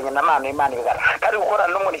twakoranye na Mpano y'Imana ibiganiro kandi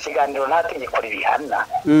gukorana n'umuntu ikiganiro ntategeko ribihana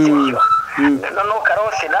sibyo no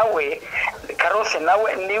Karosi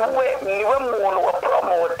nawe niwe muntu wa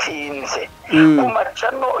promotinze ku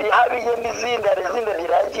macano yahabiye n'izindi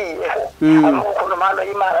riragiyeho avuga ukuntu Mpano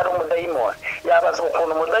y'Imana ari umudayimoni yabaza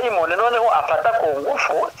ukuntu umudayimoni noneho afata ku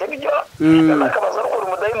ngufu sibyo akabaza ukuntu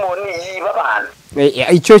umudayimoni yiba abantu.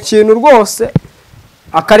 Icyo kintu rwose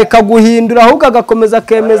akareka guhindura ahubwo agakomeza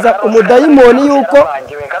akemeza umudayimoni yuko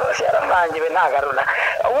Karosi yaravangiwe ntagaruna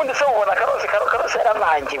ubundi se ubona Karosi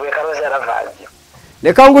yaravangiwe.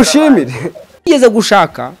 Reka ngushimire yigeze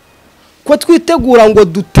gushaka ko twitegura ngo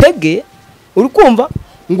dutege uri kumva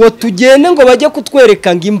ngo tugende ngo bajye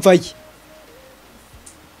kutwereka ngo imva ye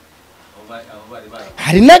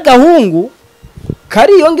hari n'agahungu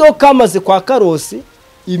kari iyo ngiyo kamaze kwa Karosi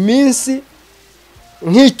iminsi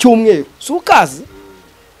nk'icyumweru sukazi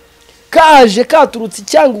kaje katurutse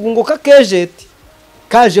icyangugu ngo kakejeti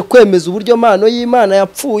kaje kwemeza uburyo Mpano y'Imana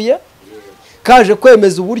yapfuye kaje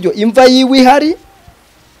kwemeza uburyo imva yiwe ihari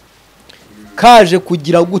kaje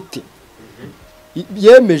kugira gute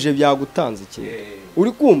yemeje byagutanze ikintu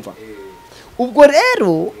uri kumva ubwo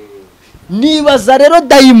rero nibaza rero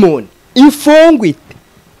dayimoni ifungwite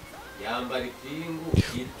yambara ikingu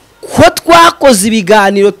ko twakoze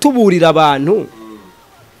ibiganiro tuburira abantu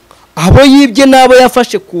abo yibye nabo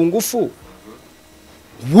yafashe ku ngufu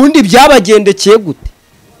ubundi byabagendekeye gute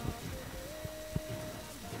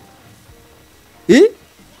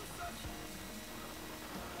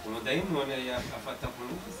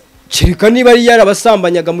Kirika niba ari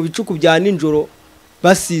yarabasambanyaga mu bicuku bya ninjoro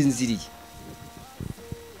basinziriye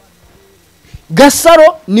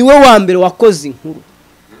Gasaro niwe wa mbere wakoze inkuru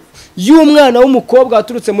y'umwana w'umukobwa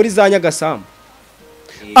waturutse muri za Nyagasambu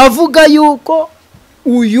avuga yuko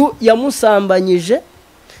uyu yamusambanyije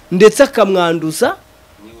ndetse akamwanduza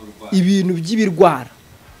ibintu by'ibirwara.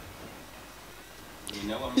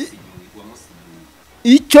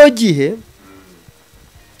 Icyo gihe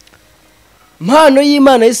Mpano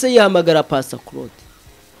y'Imana yise yihamagara Pastor Claude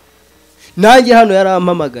nanjye hano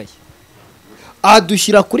yarampamagaye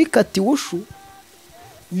adushyira kuri katiwushu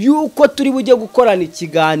yuko turi bujye gukorana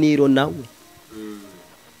ikiganiro nawe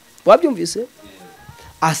wabyumvise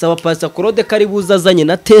asaba Pastor Claude kari buzazanye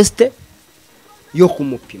na teste yo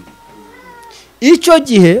kumupima. Icyo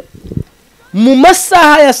gihe mu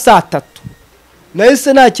masaha ya 3:00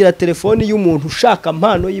 nahise nakira telefoni y'umuntu ushaka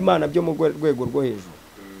Mpano y'Imana byo mu rwego rwo hejuru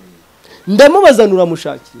ndamubaza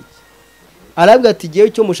nuramushakira arabwa ati giye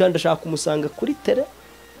cyo mushanda shaka umusanga kuri tele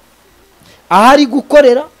ahari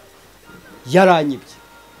gukorera yaranyibye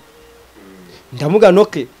ndamuga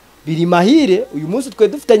noke biri mahire uyu munsi twe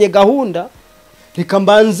dufitanye gahunda reka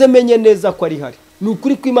mbanze menye neza ko ari hari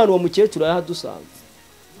nukuri ko Imana uwo mukecuru yahadusanze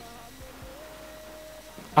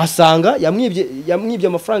asanga yamwibye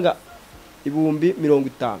amafaranga ibihumbi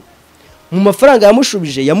 50. Mu mafaranga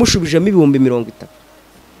yamushubijemo ibihumbi 30.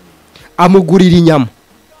 Amugurira inyama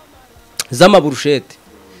z'amaburushete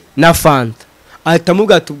na fanta, ahita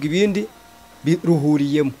amubwira ati ubwo ibindi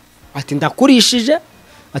biruhuriyemo, ati ndakurishije,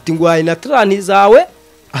 ati ngwaye na trani zawe,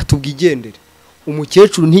 ati ubwo igendere.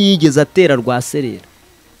 Umukecuru ntiyigeze atera rwaserera.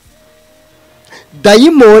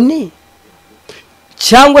 Dayimoni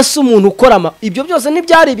cyangwa se umuntu ukora ibyo byose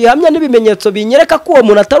ntibyari bihamya n'ibimenyetso binyereka ko uwo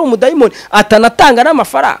muntu atari umudayimoni, atanatanga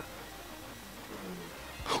n'amafaranga.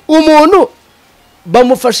 Umuntu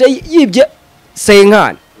bamufashe yibye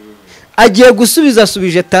senkani, agiye gusubiza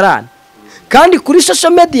asubije tarani, kandi kuri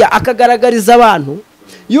social media akagaragariza abantu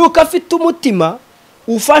yuko afite umutima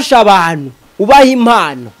ufasha abantu, ubaha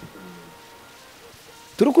impano.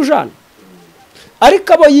 Turi kujana,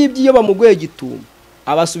 ariko abo yibye iyo bamugoye gituma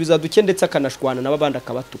abasubiza duke ndetse akanashwana n'abandi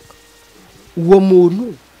akabatuka. Uwo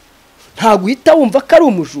muntu ntago uhita wumva ko ari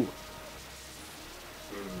umujura.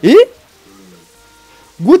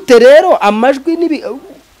 Gute rero amajwi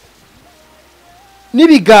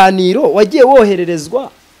n'ibiganiro wagiye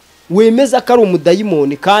wohererezwa wemeza ko ari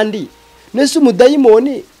umudayimoni, kandi nese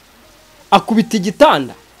umudayimoni akubita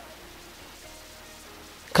igitanda?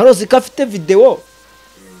 Karosi ko afite video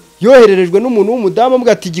yohererejwe n'umuntu w'umudamu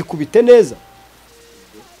ambwa ati gikubite neza.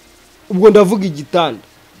 Ubwo ndavuga igitanda.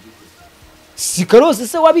 Si Karosi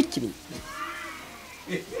se wabikinnye?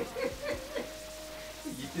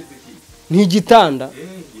 Ni igitanda.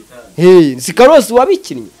 Si Karosi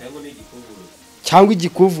wabikinnye cyangwa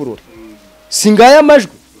igikuvurura? Singaya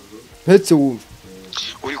amajwi mpetse wumva.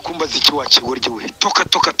 Uri kumbaza iki wakigorye we?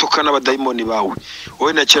 Toka n'abadayimoni bawe.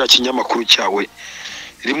 Wowe na kera kinyamakuru cyawe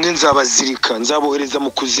rimwe nzabazirika, nzabohereza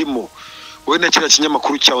mu kuzimu. Wowe na kera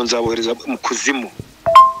kinyamakuru cyawe nzabohereza mu kuzimu.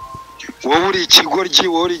 Wowe uri ikigoryi,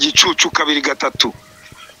 wowe uri igicucu kabiri gatatu.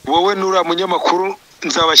 Wowe nura munyamakuru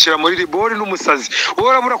nzabashyira muri ribori n'umusazi. Wowe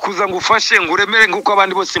urabura kuza ngo ufashe ngo uremere nk'uko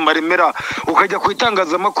abandi bose maremera, ukajya ku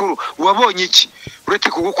itangazamakuru. Wabonye iki? Uretse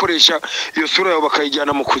kugukoresha iyo sura yawe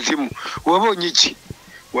bakayijyana mu kuzimu. Wabonye iki?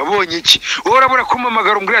 Wowe urabura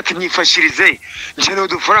kumamagara umbwira ati nyifashirize, nkeneye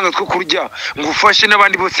udufaranga two kurya, ngo ufashe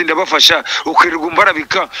n'abandi bose ndabafasha, ukirirwa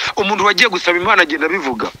umbarabika. Umuntu wagiye gusaba Imana agenda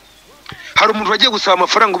bivuga. Hari umuntu wagiye gusaba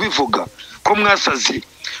amafaranga ubivuga ko mwasazi.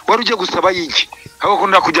 Wari ugiye gusaba yiki? Aho ko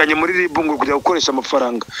ndakujyanye muri ribungu kujya gukoresha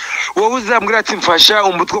amafaranga. Wowe uzambwira ati mfasha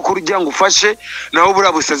umutwe kurya ngo ufashe, naho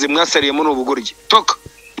burabusaze mwasariyemo n'ubugoryi. Toka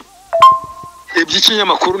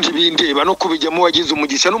iby'ikinyamakuru ntibindeba no kubijyamo wagize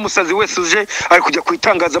umugisha. N'umusazi wese uje ari kujya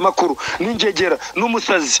kwitangaza amakuru n'ingegera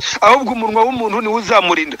n'umusazi, ahubwo umunwa w'umuntu ni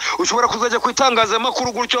uzamurinda. Ushobora kuzajya kwitangaza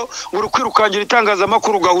amakuru gutyo ngo ukwirukangira itangaza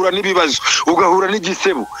amakuru ugahura n'ibibazo, ugahura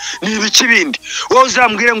n'igisebo ni ibiki bindi. Wowe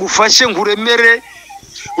uzambwire ngo ufashe ngo uremere,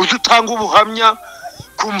 uzutanga ubuhamya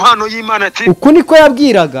ku mpano y'Imana. Ati uku niko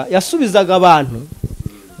yabwiraga, yasubizaga abantu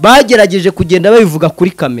bagerageje kugenda babivuga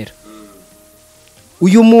kuri kamera.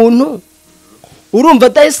 Uyu muntu urumva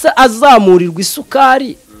dahise azamurirwa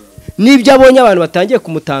isukari n'ibyo abonye abantu batangiye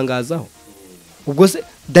kumutangazaho. Ubwo se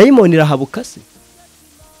dayimoni irahabuka se?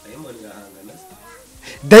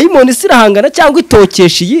 Dayimoni sirahangana cyangwa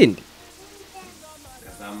itokesha iyindi?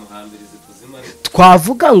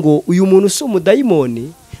 Twavuga ngo uyu muntu si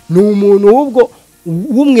umudayimoni, ni umuntu w'ubwo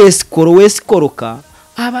w'umwesikoro wesikoroka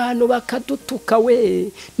abantu bakadutuka.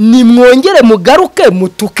 We nimwongere mugaruke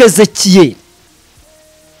mutuke Ezechiel,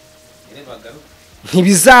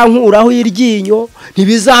 ntibizankuraho iryinyo,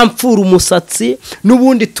 ntibizamfura umusatsi,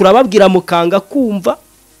 n'ubundi turababwira mukanga kumva.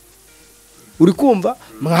 Uri kumva?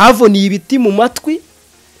 Mwavoniye ibiti mu matwi,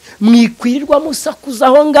 mwikwirirwa musakuza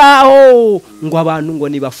aho ngaho ngo abantu ngo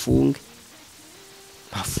nibafunge.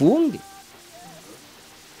 Bafunge?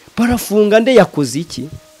 Barafunga nde yakoze iki?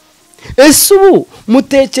 Ese ubu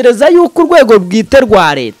mutekereza yuko urwego bwite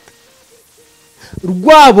rwa leta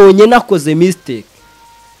rwabonye nakoze mistake,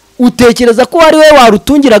 utekereza ko ari we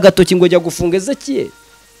warutungira agatoki ngo jya gufunga Ezechiel?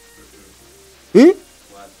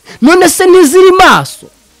 None se niziri maso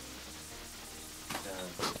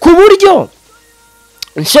ku buryo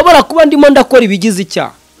nshobora kuba ndimo ndakora ibigize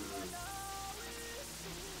icyaha,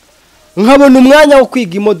 nkabona umwanya wo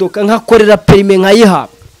kwiga imodoka nkakorera perime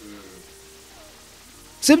nkayihabwa,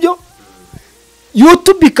 sibyo?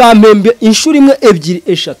 YouTube ikampembe inshuro imwe ebyiri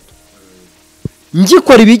eshatu,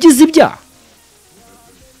 ngikora ibigize ibyaha.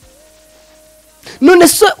 None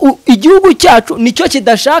se igihugu cyacu nicyo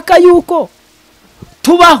kidashaka yuko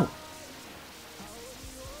tubaho,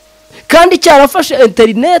 kandi cyarafashe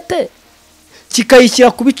interinete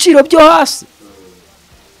kikayishyira ku biciro byo hasi.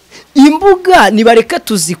 Imbuga nibareka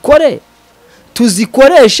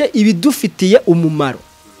tuzikoreshe ibidufitiye umumaro.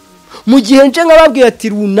 Mu gihe nje nkababwira ati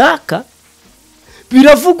runaka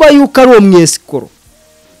biravugwa yuko ari umwesikoro,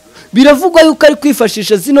 biravugwa yuko ari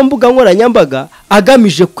kwifashisha zino mbuga nkoranyambaga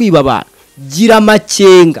agamije kwiba abantu. Gira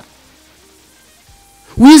amakenga,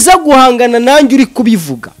 wiza guhangana nanjye uri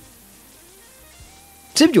kubivuga,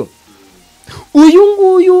 sibyo? Uyu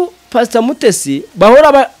nguyu Pastor Mutesi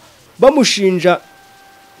bahora bamushinja,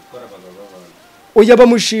 oya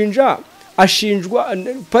bamushinja, ashinjwa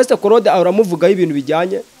Pastor Claude aramuvugaho ibintu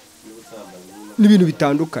bijyanye n'ibintu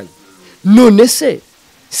bitandukanye. None se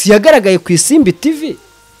si yagaragaye ku Isimbi TV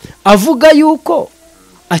avuga yuko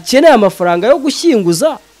akeneye amafaranga yo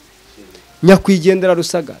gushyinguza nyakwigendera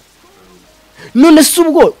Rusagara? None se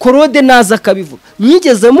ubwo Claude naza akabivuga,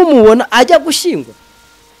 mwigeze mumubona ajya gushyingura?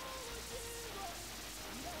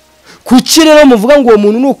 Kuki rero muvuga ngo uwo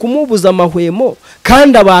muntu ni ukumubuza amahwemo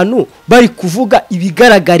kandi abantu bari kuvuga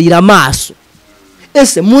ibigaragarira amaso?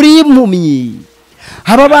 Ese muri impumyi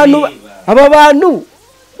aba bantu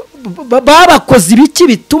babakoze ibiki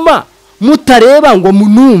bituma mutareba ngo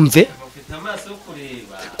munumve,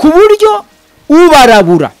 ku buryo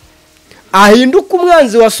ubarabura ahinduka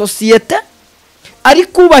umwanzi wa sosiyete,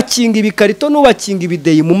 ariko ubakinga ibikarito n'ubakinga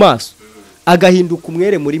ibideyi mu maso agahinduka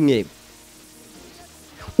umwere muri mwebe?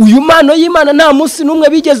 Uyu Mpano y'Imana nta munsi n'umwe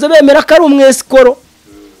bigeze bemera ko ari umwesikoro,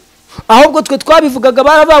 ahubwo twe twabivugaga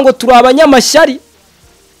baravuga ngo turi abanyamashyari.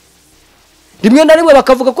 Rimwe na rimwe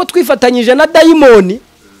bakavuga ko twifatanyije na dayimoni,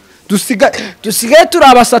 dusigaye turi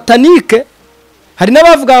abasatanike. Hari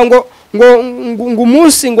n'abavuga ngo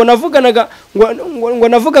umunsi ngo navuganaga ngo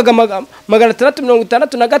navugaga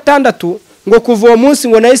 666 ngo kuva uwo munsi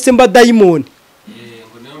ngo nahise mba dayimoni,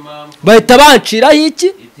 bahita banciraho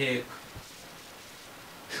iki?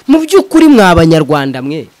 Mu by'ukuri mw'abanyarwanda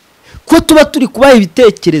mwe ko tuba turi kubaha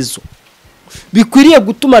ibitekerezo bikwiriye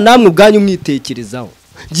gutuma namwe ubwanyu mwitekerezaho.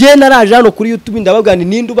 Giye naraje hano kuri YouTube ndababwira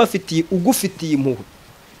ninde ugufitiye impuhwe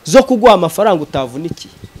zo kuguha amafaranga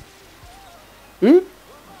utavunikiye.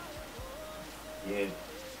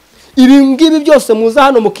 Ibi ngibi byose muza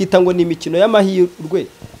hano mukita ngo ni imikino y'amahirwe,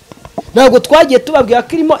 ntabwo twagiye tubabwira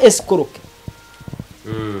ko irimo escroque.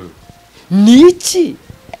 Ni iki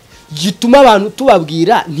gituma abantu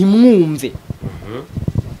tubabwira ntimwumve?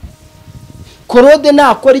 Claude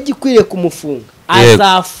nakora igikwiriye kumufunga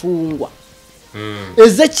azafungwa,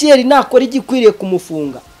 Ezechiel nakora igikwiriye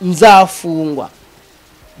kumufunga nzafungwa,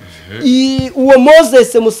 uwo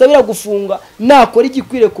Moses musabira gufunga nakora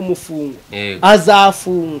igikwiriye kumufunga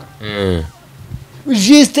azafunga,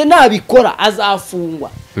 Juste nabikora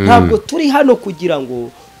azafungwa. Ntabwo turi hano kugira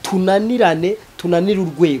ngo tunanire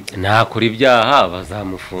urwego. Nakora ibyaha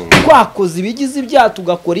bazamufunga. Twakoze ibigize ibyaha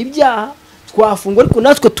tugakora ibyaha twafungwa, ariko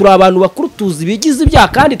natwe turi abantu bakuru tuzi ibigize ibyaha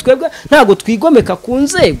kandi twebwe ntabwo twigomeka ku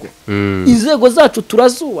nzego. Inzego zacu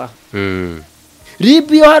turazubaha.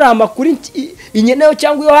 Ribu iyo hari amakuru inyeneyo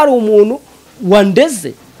cyangwa iyo hari umuntu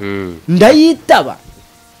wandeze ndayitaba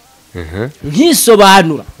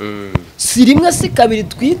nkisobanura, si rimwe si kabiri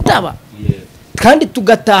twitaba kandi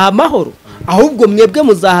tugataha amahoro. Ahubwo mwebwe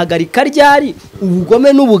muzahagarika ryari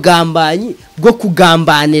ubugome n'ubugambanyi bwo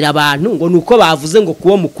kugambanira abantu ngo nuko bavuze ngo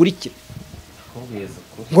kuba mukurikira,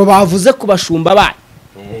 ngo bavuze kubashumba bana.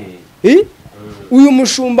 Uyu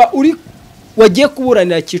mushumba uri wagiye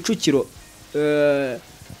kuburanira Kicukiro,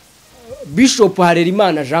 Bishop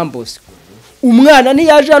Harerimana Jean Bosco, umwana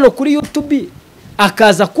ntiyaje hano kuri YouTube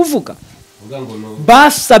akaza kuvuga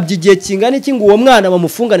basabye igihe kingana iki ngo uwo mwana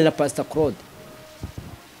bamufungane na Pastor Claude,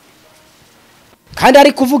 kandi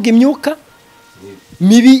ari kuvuga imyuka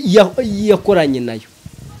mibi yakoranye nayo.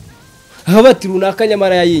 Aho bati runaka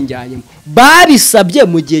nyamara yayinjyanyemo, babisabye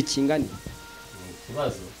mu gihe kingana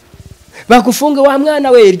bagufunga wa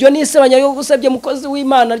mwana we. Iryo nisebanya yo gusabye mukozi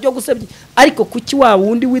w'Imana, ryo gusabye. Ariko kuki wa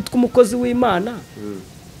wundi witwa umukozi w'Imana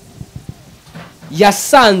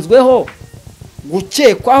yasanzweho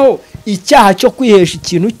gukekwaho icyaha cyo kwihesha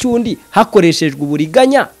ikintu cy'undi hakoreshejwe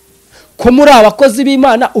uburiganya, ko muri abakozi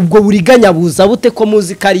b'Imana ubwo buriganya buza bute ko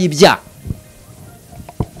muzi ko ari ibyaha?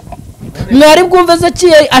 Mwari bwumve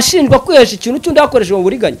Ezechiel ashinjwa kwihesha ikintu cy'undi hakoreshejwe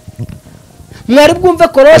uburiganya? Mwari bwumve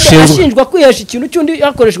Claude ashinjwa kwihesha ikintu cy'undi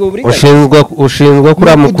hakoreshejwe uburiganya? Ushinjwa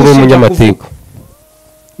kuri amakuru y'umunyamatiku.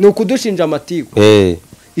 Ni ukudushinja amatiku.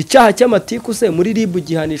 Icyaha cy'amatiku se muri ribu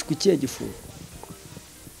gihanishwa ikihe gifungo?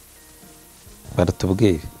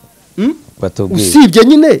 Baratubwira. Usibye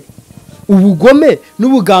nyine ubugome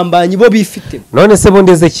n'ubugambanyi bo bifite. None se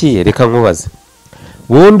bundi Ezechiel reka nkubaze,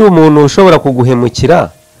 wundi umuntu ushobora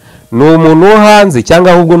kuguhemukira ni umuntu wo hanze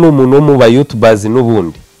cyangwa ahubwo ni umuntu wo mu ba YouTubers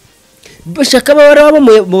n'ubundi? Bashaka baba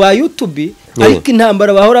mu ba YouTube, ariko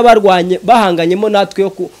intambara bahora barwanye bahanganyemo natwe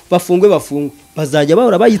yo bafungwe bazajya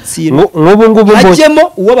bahora bayitsira. Nk'ubu ngubu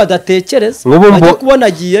hajyemo uwo badatekereza bajya kubona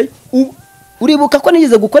agiye uribuka ko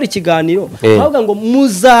nigeze gukora ikiganiro bavuga ngo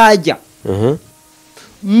muzajya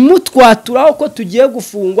mutwaturaho ko tugiye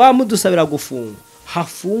gufungwa mudusabira gufungwa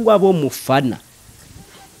hafungwa bo mufana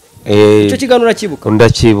icyo kiganiro urakibuka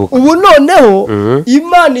ndakibuka ubu noneho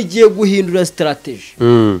Imana igiye guhindura strategy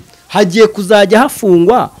hagiye kuzajya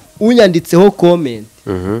hafungwa unyanditseho comment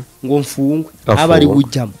ngo mfungwe abari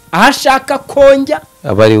ujyamo ahashaka konjya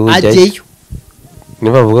abari ajyeyo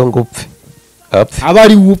niba bavuga ngo upfe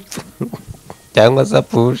abari upfa cyangwa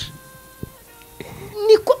sapuje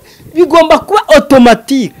niko bigomba kuba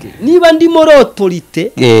automatique niba ndi muri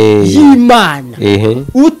autorité y'Imana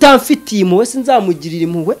utamfitiye impuhwe sinzamugirira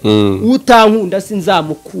impuhwe utankunda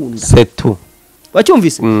sinzamukunda c'est tout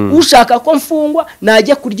wacyumvise ushaka ko mfungwa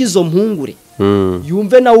najya kurya izo mpungure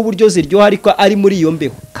yumve nawe uburyo ziryoha ariko ari muri iyo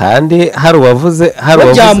mbeho kandi hari uwavuze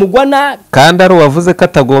byamugwa nabi kandi hari uwavuze ko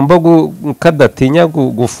atagomba kadatinya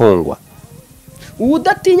gufungwa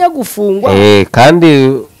udatinya gufungwa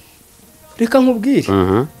kandi reka nkubwire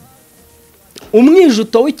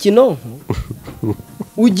umwijuto w'ikinonko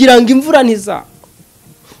ugira ngo imvura ntiza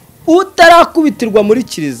utarakubitirwa muri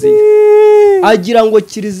kiliziya agira ngo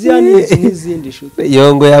kiliziya n'izindi nshuti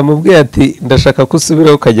yongo yamubwiye ati ndashaka ko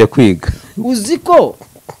usubiraho ukajya kwiga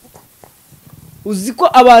uzi ko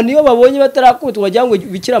abantu iyo babonye batarakubitwa bagira ngo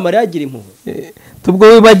Bikira Mariya agira impuhwe tubwo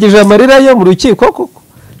wibagije amarira yo mu rukiko koko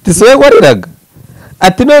tisoye wariraga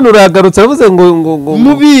ati none uragarutse avuze ngo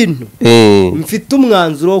mu bintu mfite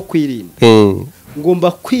umwanzuro wo kwirinda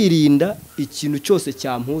ngomba kwirinda ikintu cyose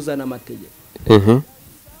cyampuza n'amategeko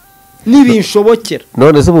nibinshobokera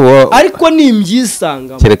none se ariko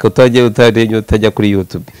nimbyisangamo kereka utajya kuri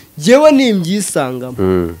YouTube jewe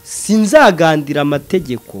nimbyisangamo sinzagandira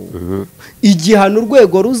amategeko igihano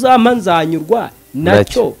urwego ruzampa nzanyurwa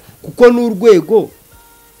nacyo kuko n'urwego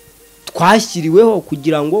twashyiriweho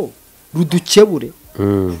kugira ngo rudukebure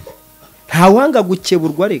nta wanga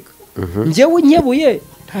gukeburwa reka njyewe nkebuye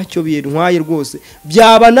ntacyo bintwaye rwose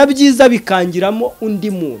byaba na byiza bikangiramo undi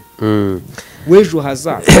muntu w'ejo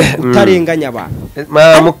hazaza utarenganya abantu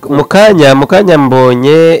mu kanya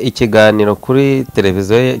mbonye ikiganiro kuri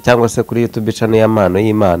televiziyo cyangwa se kuri YouTube channel ya Mpano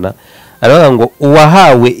y'Imana aravuga ngo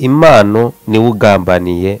uwahawe impano niwe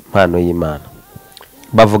ugambaniye Mpano y'Imana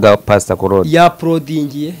bavuga Pastor Korode ya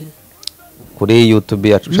prodingiye kuri YouTube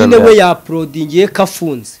yacu nyine we ya prodingiye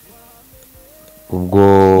kafunze ubwo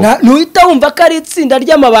ntuhita wumva ko ari itsinda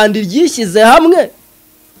ry'amabandi ryishyize hamwe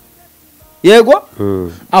yego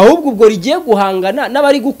ahubwo ubwo rigiye guhangana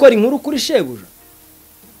n'abari gukora inkuru kuri shebuja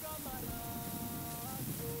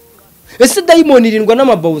ese dayimoni irindwa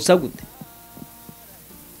n'amabawusa gute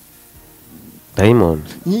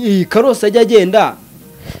dayimoni Karosi ajya agenda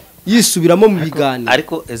yisubiramo mu biganiro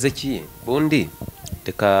ariko Ezechiel bundi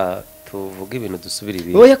reka tuvuge ibintu dusubira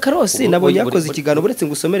ibintu oya Karosi nabonye yakoze ikiganiro buretse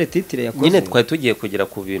ngo usomere titre yakoze nyine twari tugiye kugera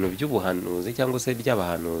ku bintu by'ubuhanuzi cyangwa se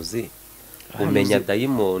by'abahanuzi umenya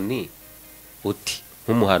dayimoni uti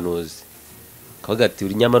nk'umuhanuzi kavuga ati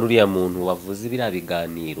uri nyamara uriya muntu wavuze biriya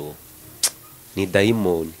biganiro ni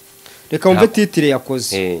dayimoni reka wumve titre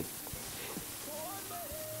yakoze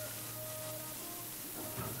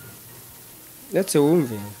ndetse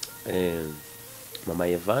wumve mama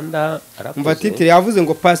Yevanda arakoze umva titre yavuze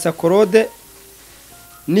ngo Pastor Korode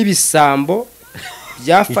n'ibisambo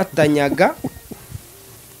byafatanyaga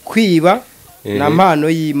kwiba na Mpano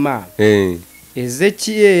y'Imana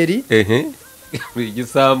Ezechiel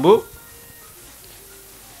igisambo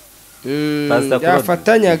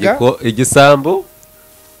byafatanyaga igisambo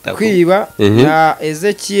kwiba na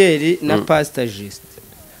Ezechiel na Pastor Just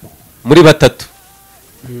muri batatu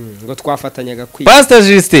ngo twafatanyaga kwiba Pastor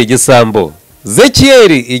Just igisambo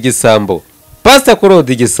Ezechiel igisambo Pastor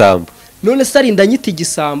Korode igisambo none se arinda nyita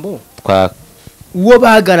igisambo uwo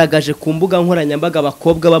bagaragaje ku mbuga nkoranyambaga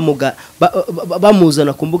abakobwa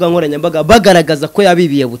bamuzana ku mbuga nkoranyambaga bagaragaza ko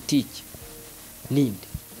yabibiye butike ninde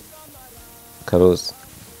Karosi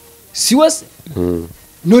si wese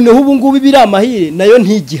noneho ubu ngubu biri amahire nayo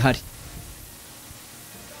ntigihari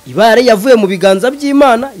ibare yavuye mu biganza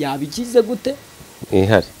by'Imana yabikize gute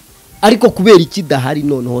ihari ariko kubera ikidahari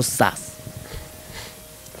noneho sasa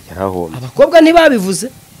yarahomye abakobwa ntibabivuze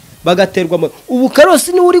bagaterwa ubu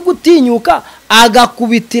Karosi niwe uri gutinyuka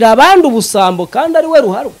agakubitira abandi ubusambo kandi ari we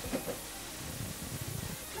ruharwa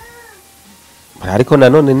ariko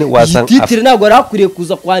nanone ni wasanga titire ntabwo arakwiriye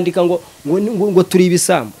kuza kwandika ngo turi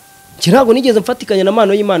ibisambo ntabwo nigeze mfatikanya na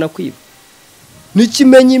Mpano y'Imana kwiba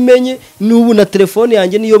n'ikimenyimenye n'ubu na telefone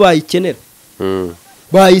yanjye niyo bayikenera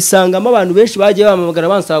bayisangamo abantu benshi bagiye bamamagara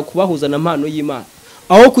bansaba kubahuza na Mpano y'Imana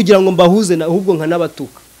aho kugira ngo mbahuze ahubwo nka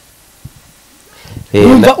n'abatuka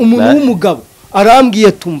numva umuntu w'umugabo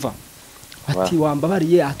arambwiye tumva ati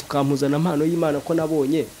wambabariye tukamuzana Mpano y'Imana ko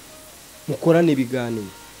nabonye mukorane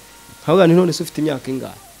ibiganiro havuga ni none se ufite imyaka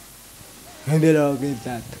ingahe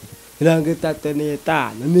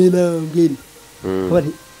 33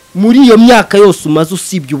 muri iyo myaka yose umaze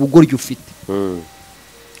usibye ubugoryi ufite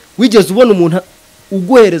wigeze ubona umuntu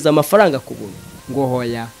uguhereza amafaranga ku buntu ngo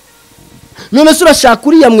hoya none se urashaka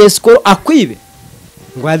uriya mwesikoro akwibe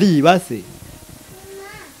ngo aribase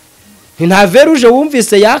nta veruje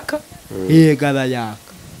wumvise yaka yegara yaka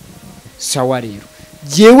sawa rero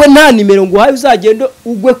jewe nta nimero ngo uhaye uzagenda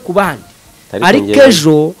ugwe ku bandi ariko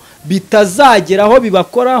ejo bitazageraho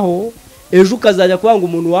bibakoraho ejo ukazajya kubanga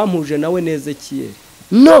umuntu wampuje nawe Ezechiel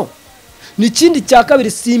no nikindi cya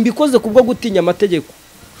kabiri simbikoze kubwo gutinya amategeko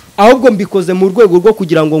ahubwo mbikoze mu rwego rwo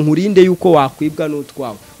kugira ngo nkurinde yuko wakwibwa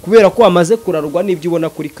n'utwawe kubera ko wamaze kurarwa n'ibyo ubona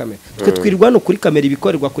kuri kamera twe twirwa no kuri kamera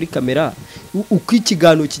ibikorerwa kuri kamera uko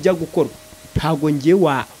ikiganiro kijya gukorwa ntago ngiye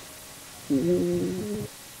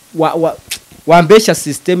wambeshya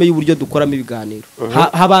systeme y'uburyo dukoramo ibiganiro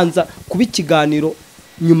habanza kuba ikiganiro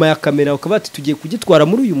nyuma ya kamera ukabati tugiye kugitwara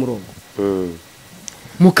muri uyu murongo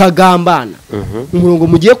mukagambana umurongo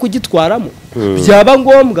mugiye kugitwaramo byaba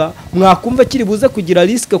ngombwa mwakumva kiri buze kugira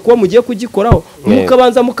risk kuba mugiye kugikoraho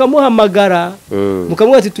mukabanza mukamuhamagara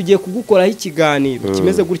mukamubwira ati tugiye kugukoraho ikiganiro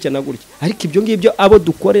kimeze gutya na gutya ariko ibyo ngibyo abo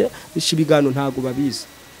dukoresha ibiganiro ntago babizi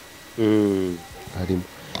harimo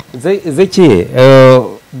Ezechiel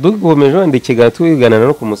dukomeje wenda ikiganiro twiganana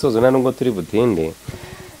no ku musozo nubwo turi butinde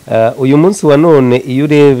uyu munsi wa none iyo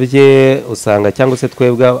urebye usanga cyangwa se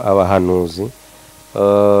twebwe abahanuzi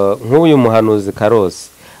nk'uyu muhanuzi Karosi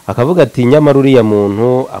akavuga ati nyamara uriya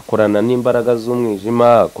muntu akorana n'imbaraga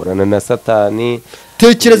z'umwijima akorana na satani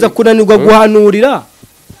tekereza kunanirwa guhanurira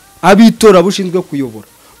abitora bushinzwe kuyobora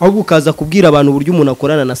ahubwo ukaza kubwira abantu uburyo umuntu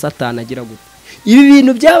akorana na satani agira gute ibi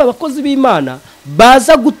bintu byaba abakozi b'Imana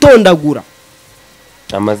baza gutondagura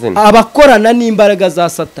amazina abakorana n'imbaraga za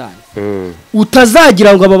satani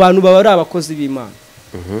utazagira ngo aba bantu baba ari abakozi b'Imana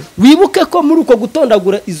wibuke ko muri uko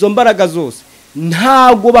gutondagura izo mbaraga zose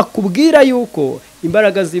ntago bakubwira yuko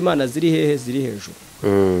imbaraga z'Imana ziri hehe ziri hejuru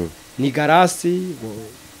ni garasi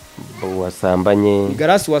wasambanye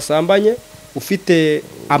garasi wasambanye ufite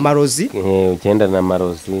amarozi ugenda na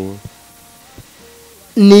marozi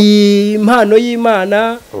ni Mpano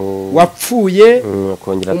y'Imana wapfuye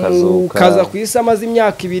kongera akazuka kaza ku isi amaze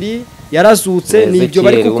imyaka 2 yarazutse nibyo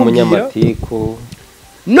bari kukubwira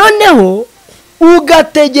noneho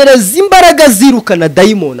ugategereza imbaraga zirukana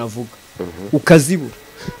dayimoni avuga ukazibura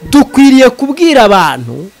dukwiriye kubwira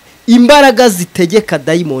abantu imbaraga zitegeka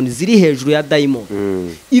dayimoni ziri hejuru ya dayimoni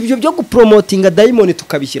ibyo byo gupromotinga dayimoni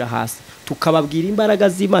tukabishyira hasi tukababwira imbaraga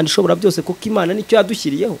z'Imana ishobora byose kuko Imana nicyo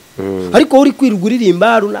yadushyiriyeho ariko uri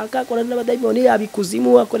kwiruguririmba runaka akora n'abadayimoni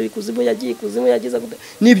yabikuzimu akorera ikuzimu yagiye kuzimu yagize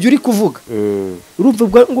nibyo uri kuvuga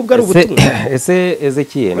urumva ngubwo ari ubutumwa ese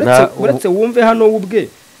Ezechiel uretse wumve hano ubwe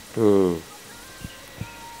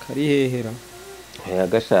kari hehera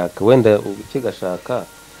agashaka wenda ukigashaka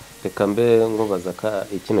reka mbe ngobaza ka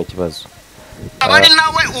ikino kibazo abari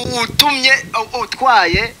nawe utumye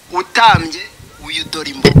utwaye utambye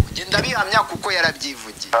uyudorimbo genda bihamya kuko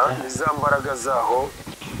yarabyivugiye Zambaraga zaho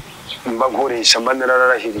mbagoresha mba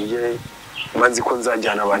nararahiriye manzi ko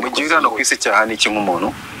nzajyana abantu mugirana ku isi cyane iki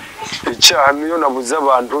nk'umuntu icyaha niyo nabuze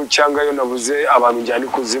abantu cyangwa yo nabuze abantu njyana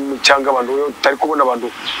ikuzimu cyangwa abantu yo tari kubona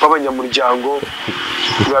abantu b'abanyamuryango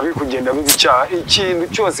biba bikugenda bizi icyaha ikintu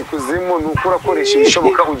cyose kuzimu ni uko urakoresha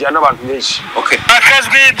ibishoboka ujyana abantu benshi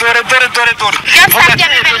akazwi dore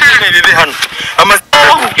bibe hano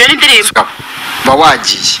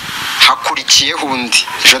bawagiye hakurikiyeho undi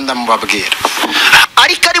ejo ndamubabwira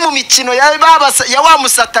ariko ari mu mikino ya wa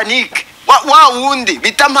musatanike wa wundi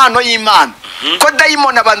bita Mpano y'Imana ko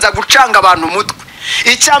dayimoni abanza gucanga abantu umutwe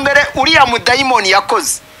icya mbere uriya mudayimoni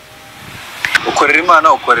yakoze ukorera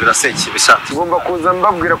Imana ukorera seki bishatse ngomba kuza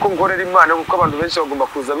mbabwira ko nkorera Imana kuko abantu benshi bagomba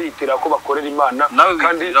kuza bihitira ko bakorera Imana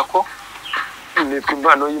kandi ko nitwa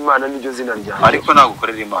Mpano y'Imana niryo zina ryanjye ariko ntabwo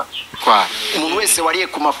ukorera Imana kwa umuntu wese wariye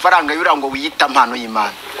ku mafaranga yura ngo wiyita Mpano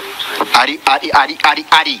y'Imana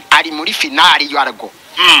ari muri finali yargo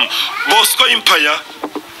Bosco impaya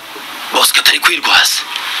Bosco atari kwirwaza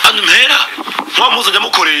hano mpera mwamuzanya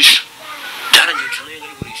mukoresha byarangiye cyane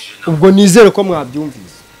yigurisha ubwo nizere ko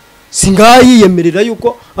mwabyumvise singaho yiyemerera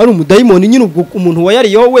yuko ari umudayimoni nyine ubwo umuntu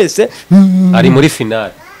wayariyeho wese ari muri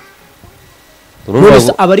finali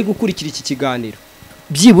urumva abari gukurikira iki kiganiro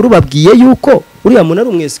byibura babwiye yuko uriya muntu ari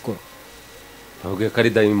umwesikoro babwiye ko ari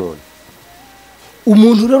dayimoni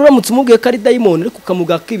umuntu rero uramutse umubwiye ko ari dayimoni ariko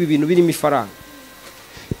ukamuga ko ibi bintu birimo ifaranga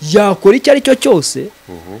yakora icyo ari cyo cyose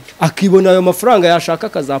akibona ayo mafaranga yashaka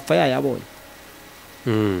akazapfa yayabonye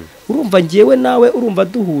urumva ngewe nawe urumva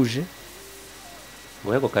duhuje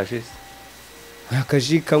wego kashisi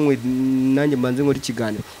akaji kanywe nanjye mbanze nkora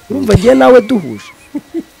ikiganiro urumva ngewe nawe duhuje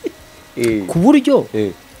ku buryo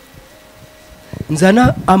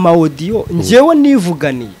nzana amawodiyo ngewe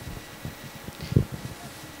nivuganiye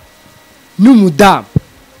n'umudamu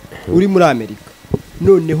uri muri Amerika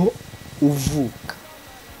noneho uvuka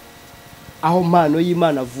aho Mpano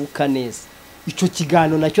y'Imana avuka neza icyo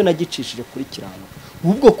kiganiro nacyo nagicishije kuri kirano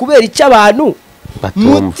ubwo kubera icyo abantu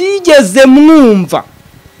mutigeze mwumva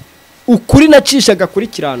ukuri nacishaga kuri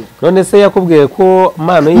kirano none se yakubwiye ko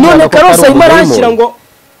Mpano y'Imana none Karosi arimo arashyira ngo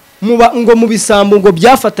mu bisambo ngo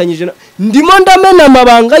byafatanyije ndimo ndamena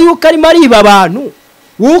amabanga yuko arimo ariba abantu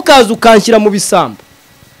wowe ukaza ukanshyira mu bisambo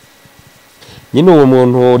nyine uwo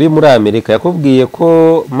muntu uri muri Amerika yakubwiye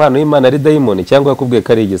ko Mpano y'Imana ari dayimoni cyangwa yakubwiye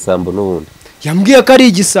ko ari igisambo n'ubundi yambwiye ko ari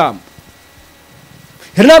igisambo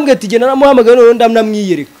yarambwiye ati genda namuhamagaye none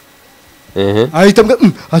ndamwiyereka ahita mbwa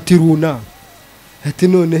ati runa ati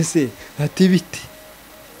none se ati biti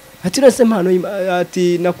ati nase Mpano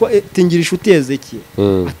ati nako tingira inshuti Ezechiel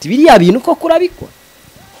ati biriya bintu ko kurabikora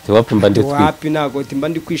wapi mba ndi wapi nago timba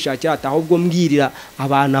ndi kwishakira ati ahubwo mbwirira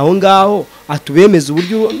abantu aho ngaho atubemeza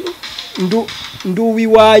uburyo ndu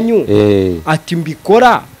wiwanyu ati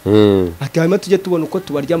mbikora ati hanyuma tujye tubona uko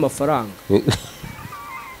tubarya amafaranga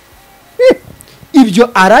ibyo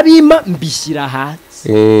arabima mbishyira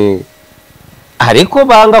hasi ariko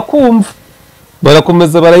banga kumva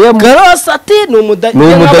barakomeza Karosi ati ni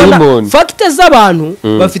umudayimoni fagite z'abantu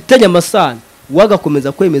bafitanye amasano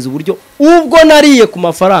wagakomeza kwemeza uburyo ubwo nariye ku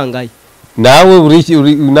mafaranga ye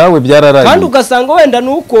nawe byararaye kandi ugasanga wenda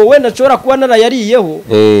nuko wenda nshobora kuba narayariyeho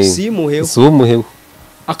simuheho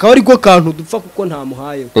akaba ariko kantu dupfa kuko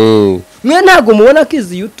ntamuhayeho mwe ntago mubona ko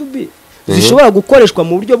izi YouTube zishobora gukoreshwa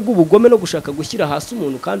mu buryo bw'ubugome no gushaka gushyira hasi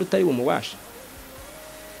umuntu kandi utari bumubasha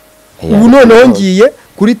ubu noneho ngiye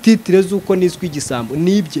kuri titire z'uko nizwi igisambo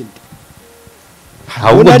nibye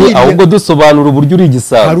ahubwo dusobanura uburyo uri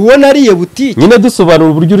igisambo hari uwo nariye butike nyine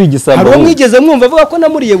dusobanura uburyo uri igisambo hari uwo mwigeze mwumva avuga ko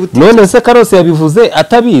namuriye butike none se Karosi yabivuze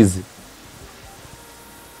atabizi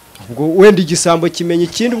ubwo wenda igisambo kimenya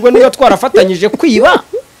ikindi ubwo niyo twarafatanyije kwiba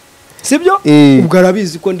sibyo ubwo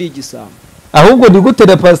arabizi ko ndi igisambo ahubwo ndi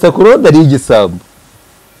gutera Pastor Claude ari igisambo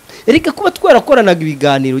erika kuba twarakoranaga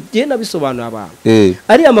ibiganiro gihe nabisobanura abantu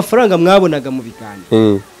ari amafaranga mwabonaga mu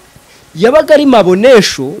biganiro yabaga ari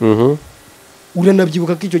mabonesho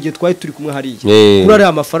uranabyibuka ko icyo gihe twari turi kumwe hariya kuri ari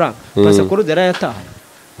amafaranga Pastor Claude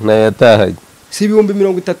yarayatahanye si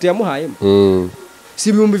 30 yamuhayemo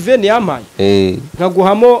si 20 yampaye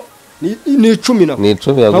nkaguhamo ni 10 nako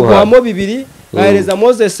nkaguhamo 2 ngahereza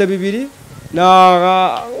Moses 2 na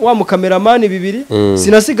wa mukameramani 2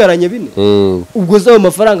 sinasigaranye 4 ubwo zayo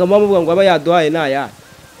mafaranga mwamuvuga ngo aba yaduhaye naya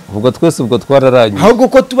ubwo twese ubwo twararanye ahubwo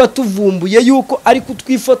ko tuba tuvumbuye yuko ari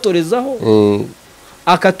kutwifotorezaho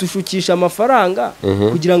akatushukisha amafaranga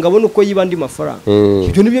kugira ngo abone uko yiba andi mafaranga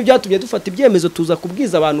ibyo nibyo byatumye dufata ibyemezo tuza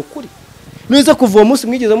kubwiza abantu kuri nizo kuva uwo munsi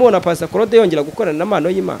mwigeze mubona Pastor Claude yongera gukorana na Mpano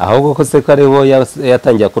y'Imana ahubwo ko se kariho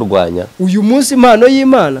yatangiye kurwanya uyu munsi Mpano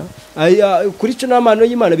y'Imana kuri cyo na Mpano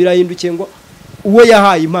y'Imana birahindukiye ngo uwo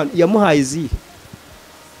yahaye impano yamuhaye izihe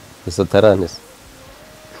isotaranese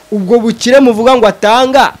ubwo bukire muvuga ngo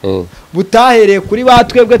atanga butahereye kuri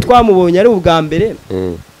batwebwe twamubonye ari ubwa mbere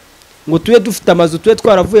ngo tuye dufite amazu tuye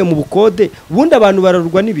twaravuye mu bukode ubundi abantu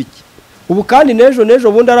bararurwa n'ibiki ubu kandi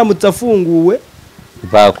nejo bundi aramutse afunguwe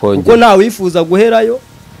bakongera uko nta wifuza guherayo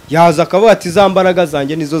yaza akavuga ati Zambaraga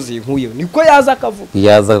zanjye nizo zinkuyeho niko yaza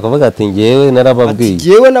akavuga ati ngewe narababwiye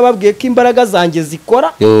ngewe nababwiye ko imbaraga zanjye zikora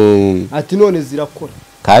ati none zirakora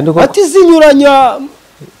kandi ati zinyuranya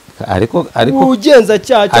ariko ugenza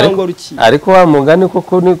cyaha cyangwa ruki ariko wa mugani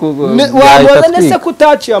koko wabona nese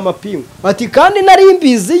kutaciye amapingu ati kandi nari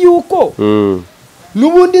mbizi yuko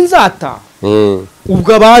nubundi nzata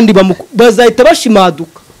ubwo abandi bazahita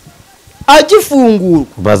bashimaduka agifungurwa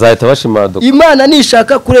bazahita bashimaduka Imana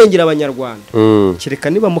nishaka kurengera abanyarwanda kireka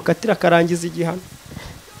niba mukatira karangiza igihano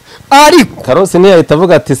ariko Karosi ntiyahita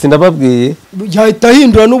avuga ati sinababwiye yahita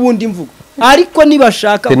hindura n'ubundi mvugo ariko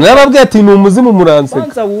nibashaka sinababwiye ati ni umuzimu muranseka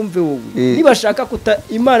kwanza wumve wowe nibashaka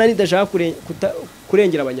Imana nidashaka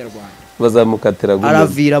kurengera abanyarwanda bazamukatira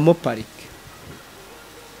araviramo parike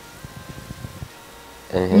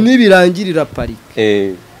nibirangirira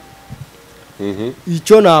parike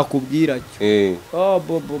icyo nakubwira cyo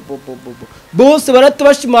bose barata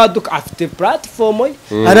bashimaduka afite platform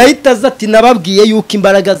ye arahita ati nababwiye yuko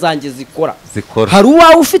imbaraga zanjye zikora hari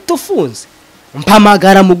uwawe ufite ufunze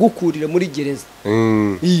mpamagara mugukurire muri gereza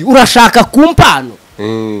urashaka ku mpano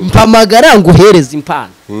mpamagara ngo uhereze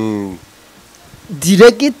impano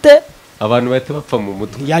diregite abantu bahita bapfa mu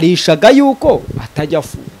mutwe. yarishaga yuko atajya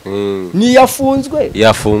afunga niyafunzwe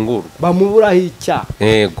yafungurwa bamuburaho icyaha.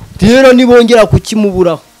 yego rero nibongera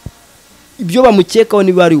kukimuburaho ibyo bamukekaho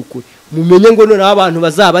niba ari ukuri mumenye ngo none abantu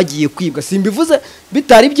bazaba bagiye kwibwa simbivuze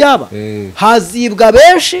bitari byaba hazibwa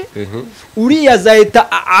benshi uriya azahita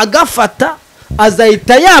agafata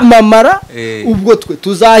azahita yamamara ubwo twe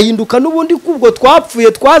tuzahinduka n'ubundi kubwo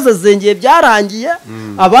twapfuye twazazengeye byarangiye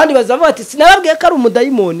abandi bazavuga ati sinababwiye ko ari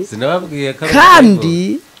umudayimoni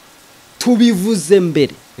kandi tubivuze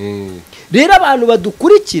mbere. rero abantu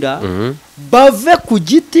badukurikira bave ku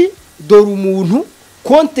giti dore umuntu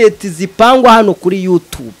kontenti zipangwa hano kuri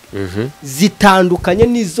YouTube zitandukanye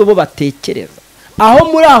n'izo bo batekereza aho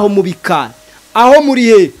muri aho mu bikari aho muri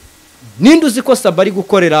he ninde uzi ko Saba ari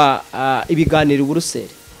gukorera ibiganiro i Buruseli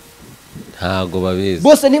ntago babizi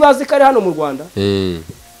bose ntibazi ko ari hano mu Rwanda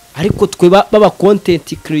ariko twe baba content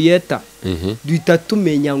creator duhita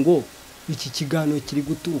tumenya ngo iki kiganiro kiri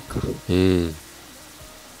guturuka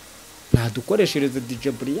ntadukoreshereze DJ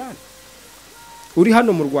Brian uri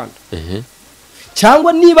hano mu Rwanda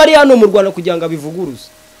cyangwa niba ari hano mu Rwanda kugira ngo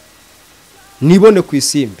abivuguruze nibone ku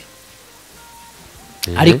isimbi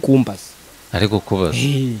ari kumbaza ariko kubaza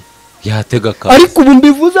yatega kaza ariko ubu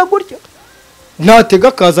mbivuze gutyo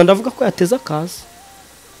ntatega kaza ndavuga ko yateza kaza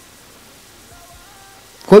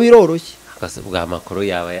ko biroroshye bwa makuru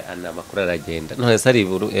yawe amakuru aragenda none se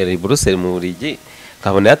ari Buruseli mu Burigi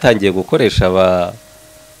kabone yatangiye gukoresha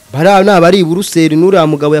bari nabari i Buruseli n'uriya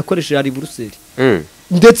mugabo yakoresheje ari Buruseli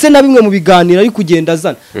ndetse na bimwe mu biganiro ari kugenda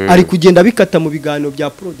azana ari kugenda bikata mu biganiro bya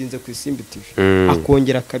Prodinze ku Isimbi TV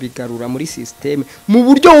akongera akabigarura muri systeme mu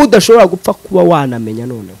buryo udashobora gupfa kuba wanamenya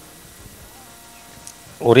noneho.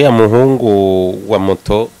 uriya muhungu wa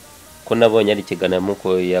moto ko nabonye ari kiganiro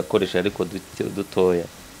muko yakoresha ariko dutoya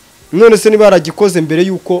none se niba yaragikoze mbere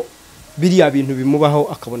yuko biriya bintu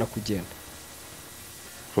bimubaho akabona kugenda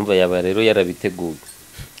umva yaba rero yarabiteguye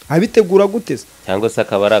abitegura guteze cyangwa se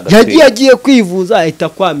akaba yagiye kwivuza ahita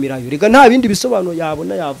kwamirayo rega nta bindi bisobanuro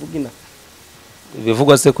yabona yavuga ina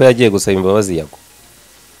bivugwa se ko yagiye gusaba imbabazi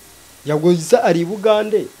yago isa ari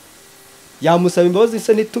Bugande yamusaba imbabazi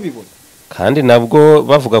se ntitubibona kandi nabwo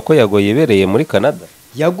bavuga ko yago yibereye muri Canada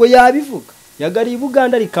yago yabivuga yagari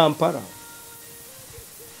Buganda ari Kampala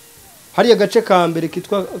hari agace ka mbere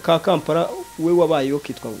kitwa ka Kampala we wabayeho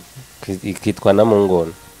kitwa na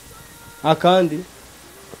Mungona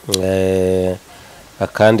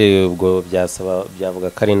akandi ubwo byasaba byavuga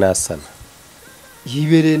ko ari Nasana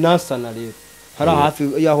yibereye Nasana rero hari hafi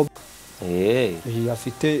yaho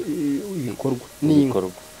afite ibikorwa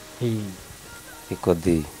n'ibikorwa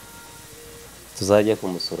ikodi tuzajya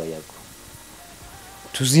kumusura yago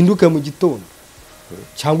tuzinduke mu gitondo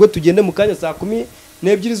cyangwa tugende mu kanya saa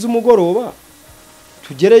 12 z'umugoroba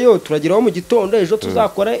tugereyo turageraho mu gitondo ejo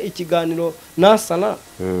tuzakora ikiganiro Nasana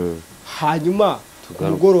hanyuma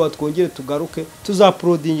umugoroba twongere tugaruke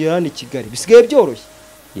tuzaprodingira ni Kigali bisigaye byoroshye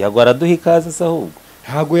yago araduha ikaze se ahubwo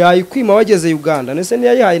ntago yayikwima wageze Uganda nese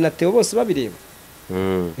niyayihaye na Theo bose babireba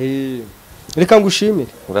reka ngushimire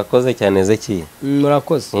urakoze cyane Ezechiel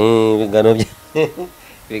murakoze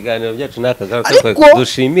ibiganiro byacu nakagaruka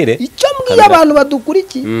dushimire icyo mbwiye abantu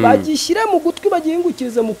badukurikiye bagishyire mu gutwi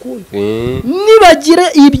bagihingukirize mu kundi nibagire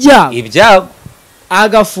ibyago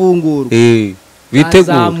agafungurwa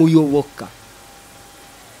azamuyoboka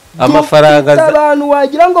amafaranga abantu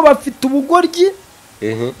wagira ngo bafite ubugoryi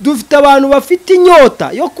dufite abantu bafite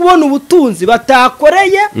inyota yo kubona ubutunzi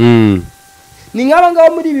batakoreye ni nk'aba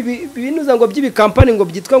ngabo muri ibi binuza ngo by'ibi company ngo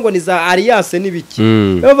byitwa ngo ni za Alliance n'ibiki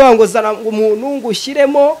bavuga ngo zana umuntu ngo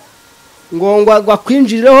ushyiremo ngo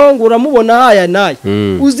akwinjirireho ngo uramubona haya naye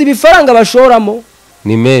uzi ibifaranga bashoramo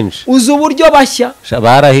ni menshi uzi uburyo bashya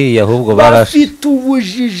barahiye ahubwo bafite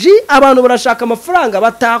ubujiji abantu barashaka amafaranga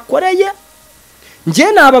batakoreye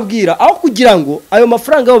nje nababwira aho kugira ngo ayo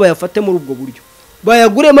mafaranga bo bayafate muri ubwo buryo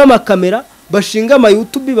bayaguremo amakamera bashinga ama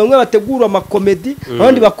YouTube bamwe bategura ama comedy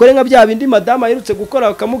abandi bakore nka bya bindi madama yirutse gukora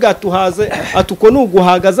bakamugatuhaze atuko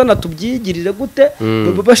nuguhagaza natubyigirire gute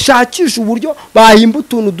bashakisha uburyo bahimba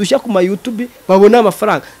utuntu dushya ku ma YouTube babona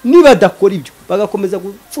amafaranga niba dakora ibyo bagakomeza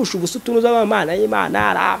gupfusha ubusutunuza b'Imana y'Imana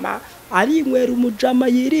arama ari inywera umujama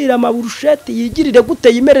yirira amaburusheti yigirire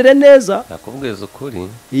gute yimerere neza nakubwiza ukuri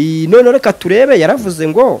none reka turebe yaravuze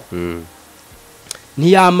ngo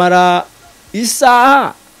ntiyamara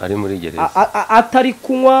isaha ari muri gereza atari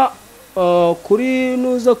kunywa kuri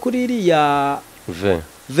nuzo kuri iriya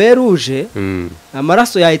veruje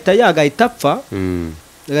amaraso yahita yagahita apfa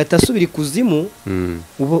agahita asubira ikuzimu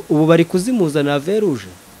ubu bari kuzimuzana veruje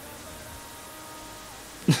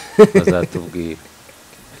bazatubwira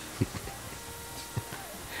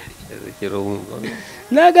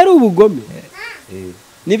ntabwo ari ubugome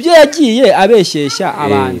nibyo yagiye abeshyeshya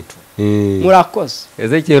abantu murakoze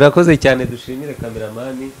Ezechiel urakoze cyane dushimire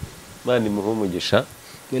kameramani Imana imuhe umugisha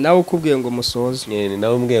ni nawe ukubwiye ngo musoze ni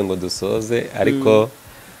nawe umbwiye ngo dusoze ariko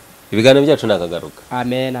ibiganiro byacu nakagaruka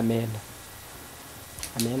amen amen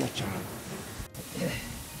amen cyane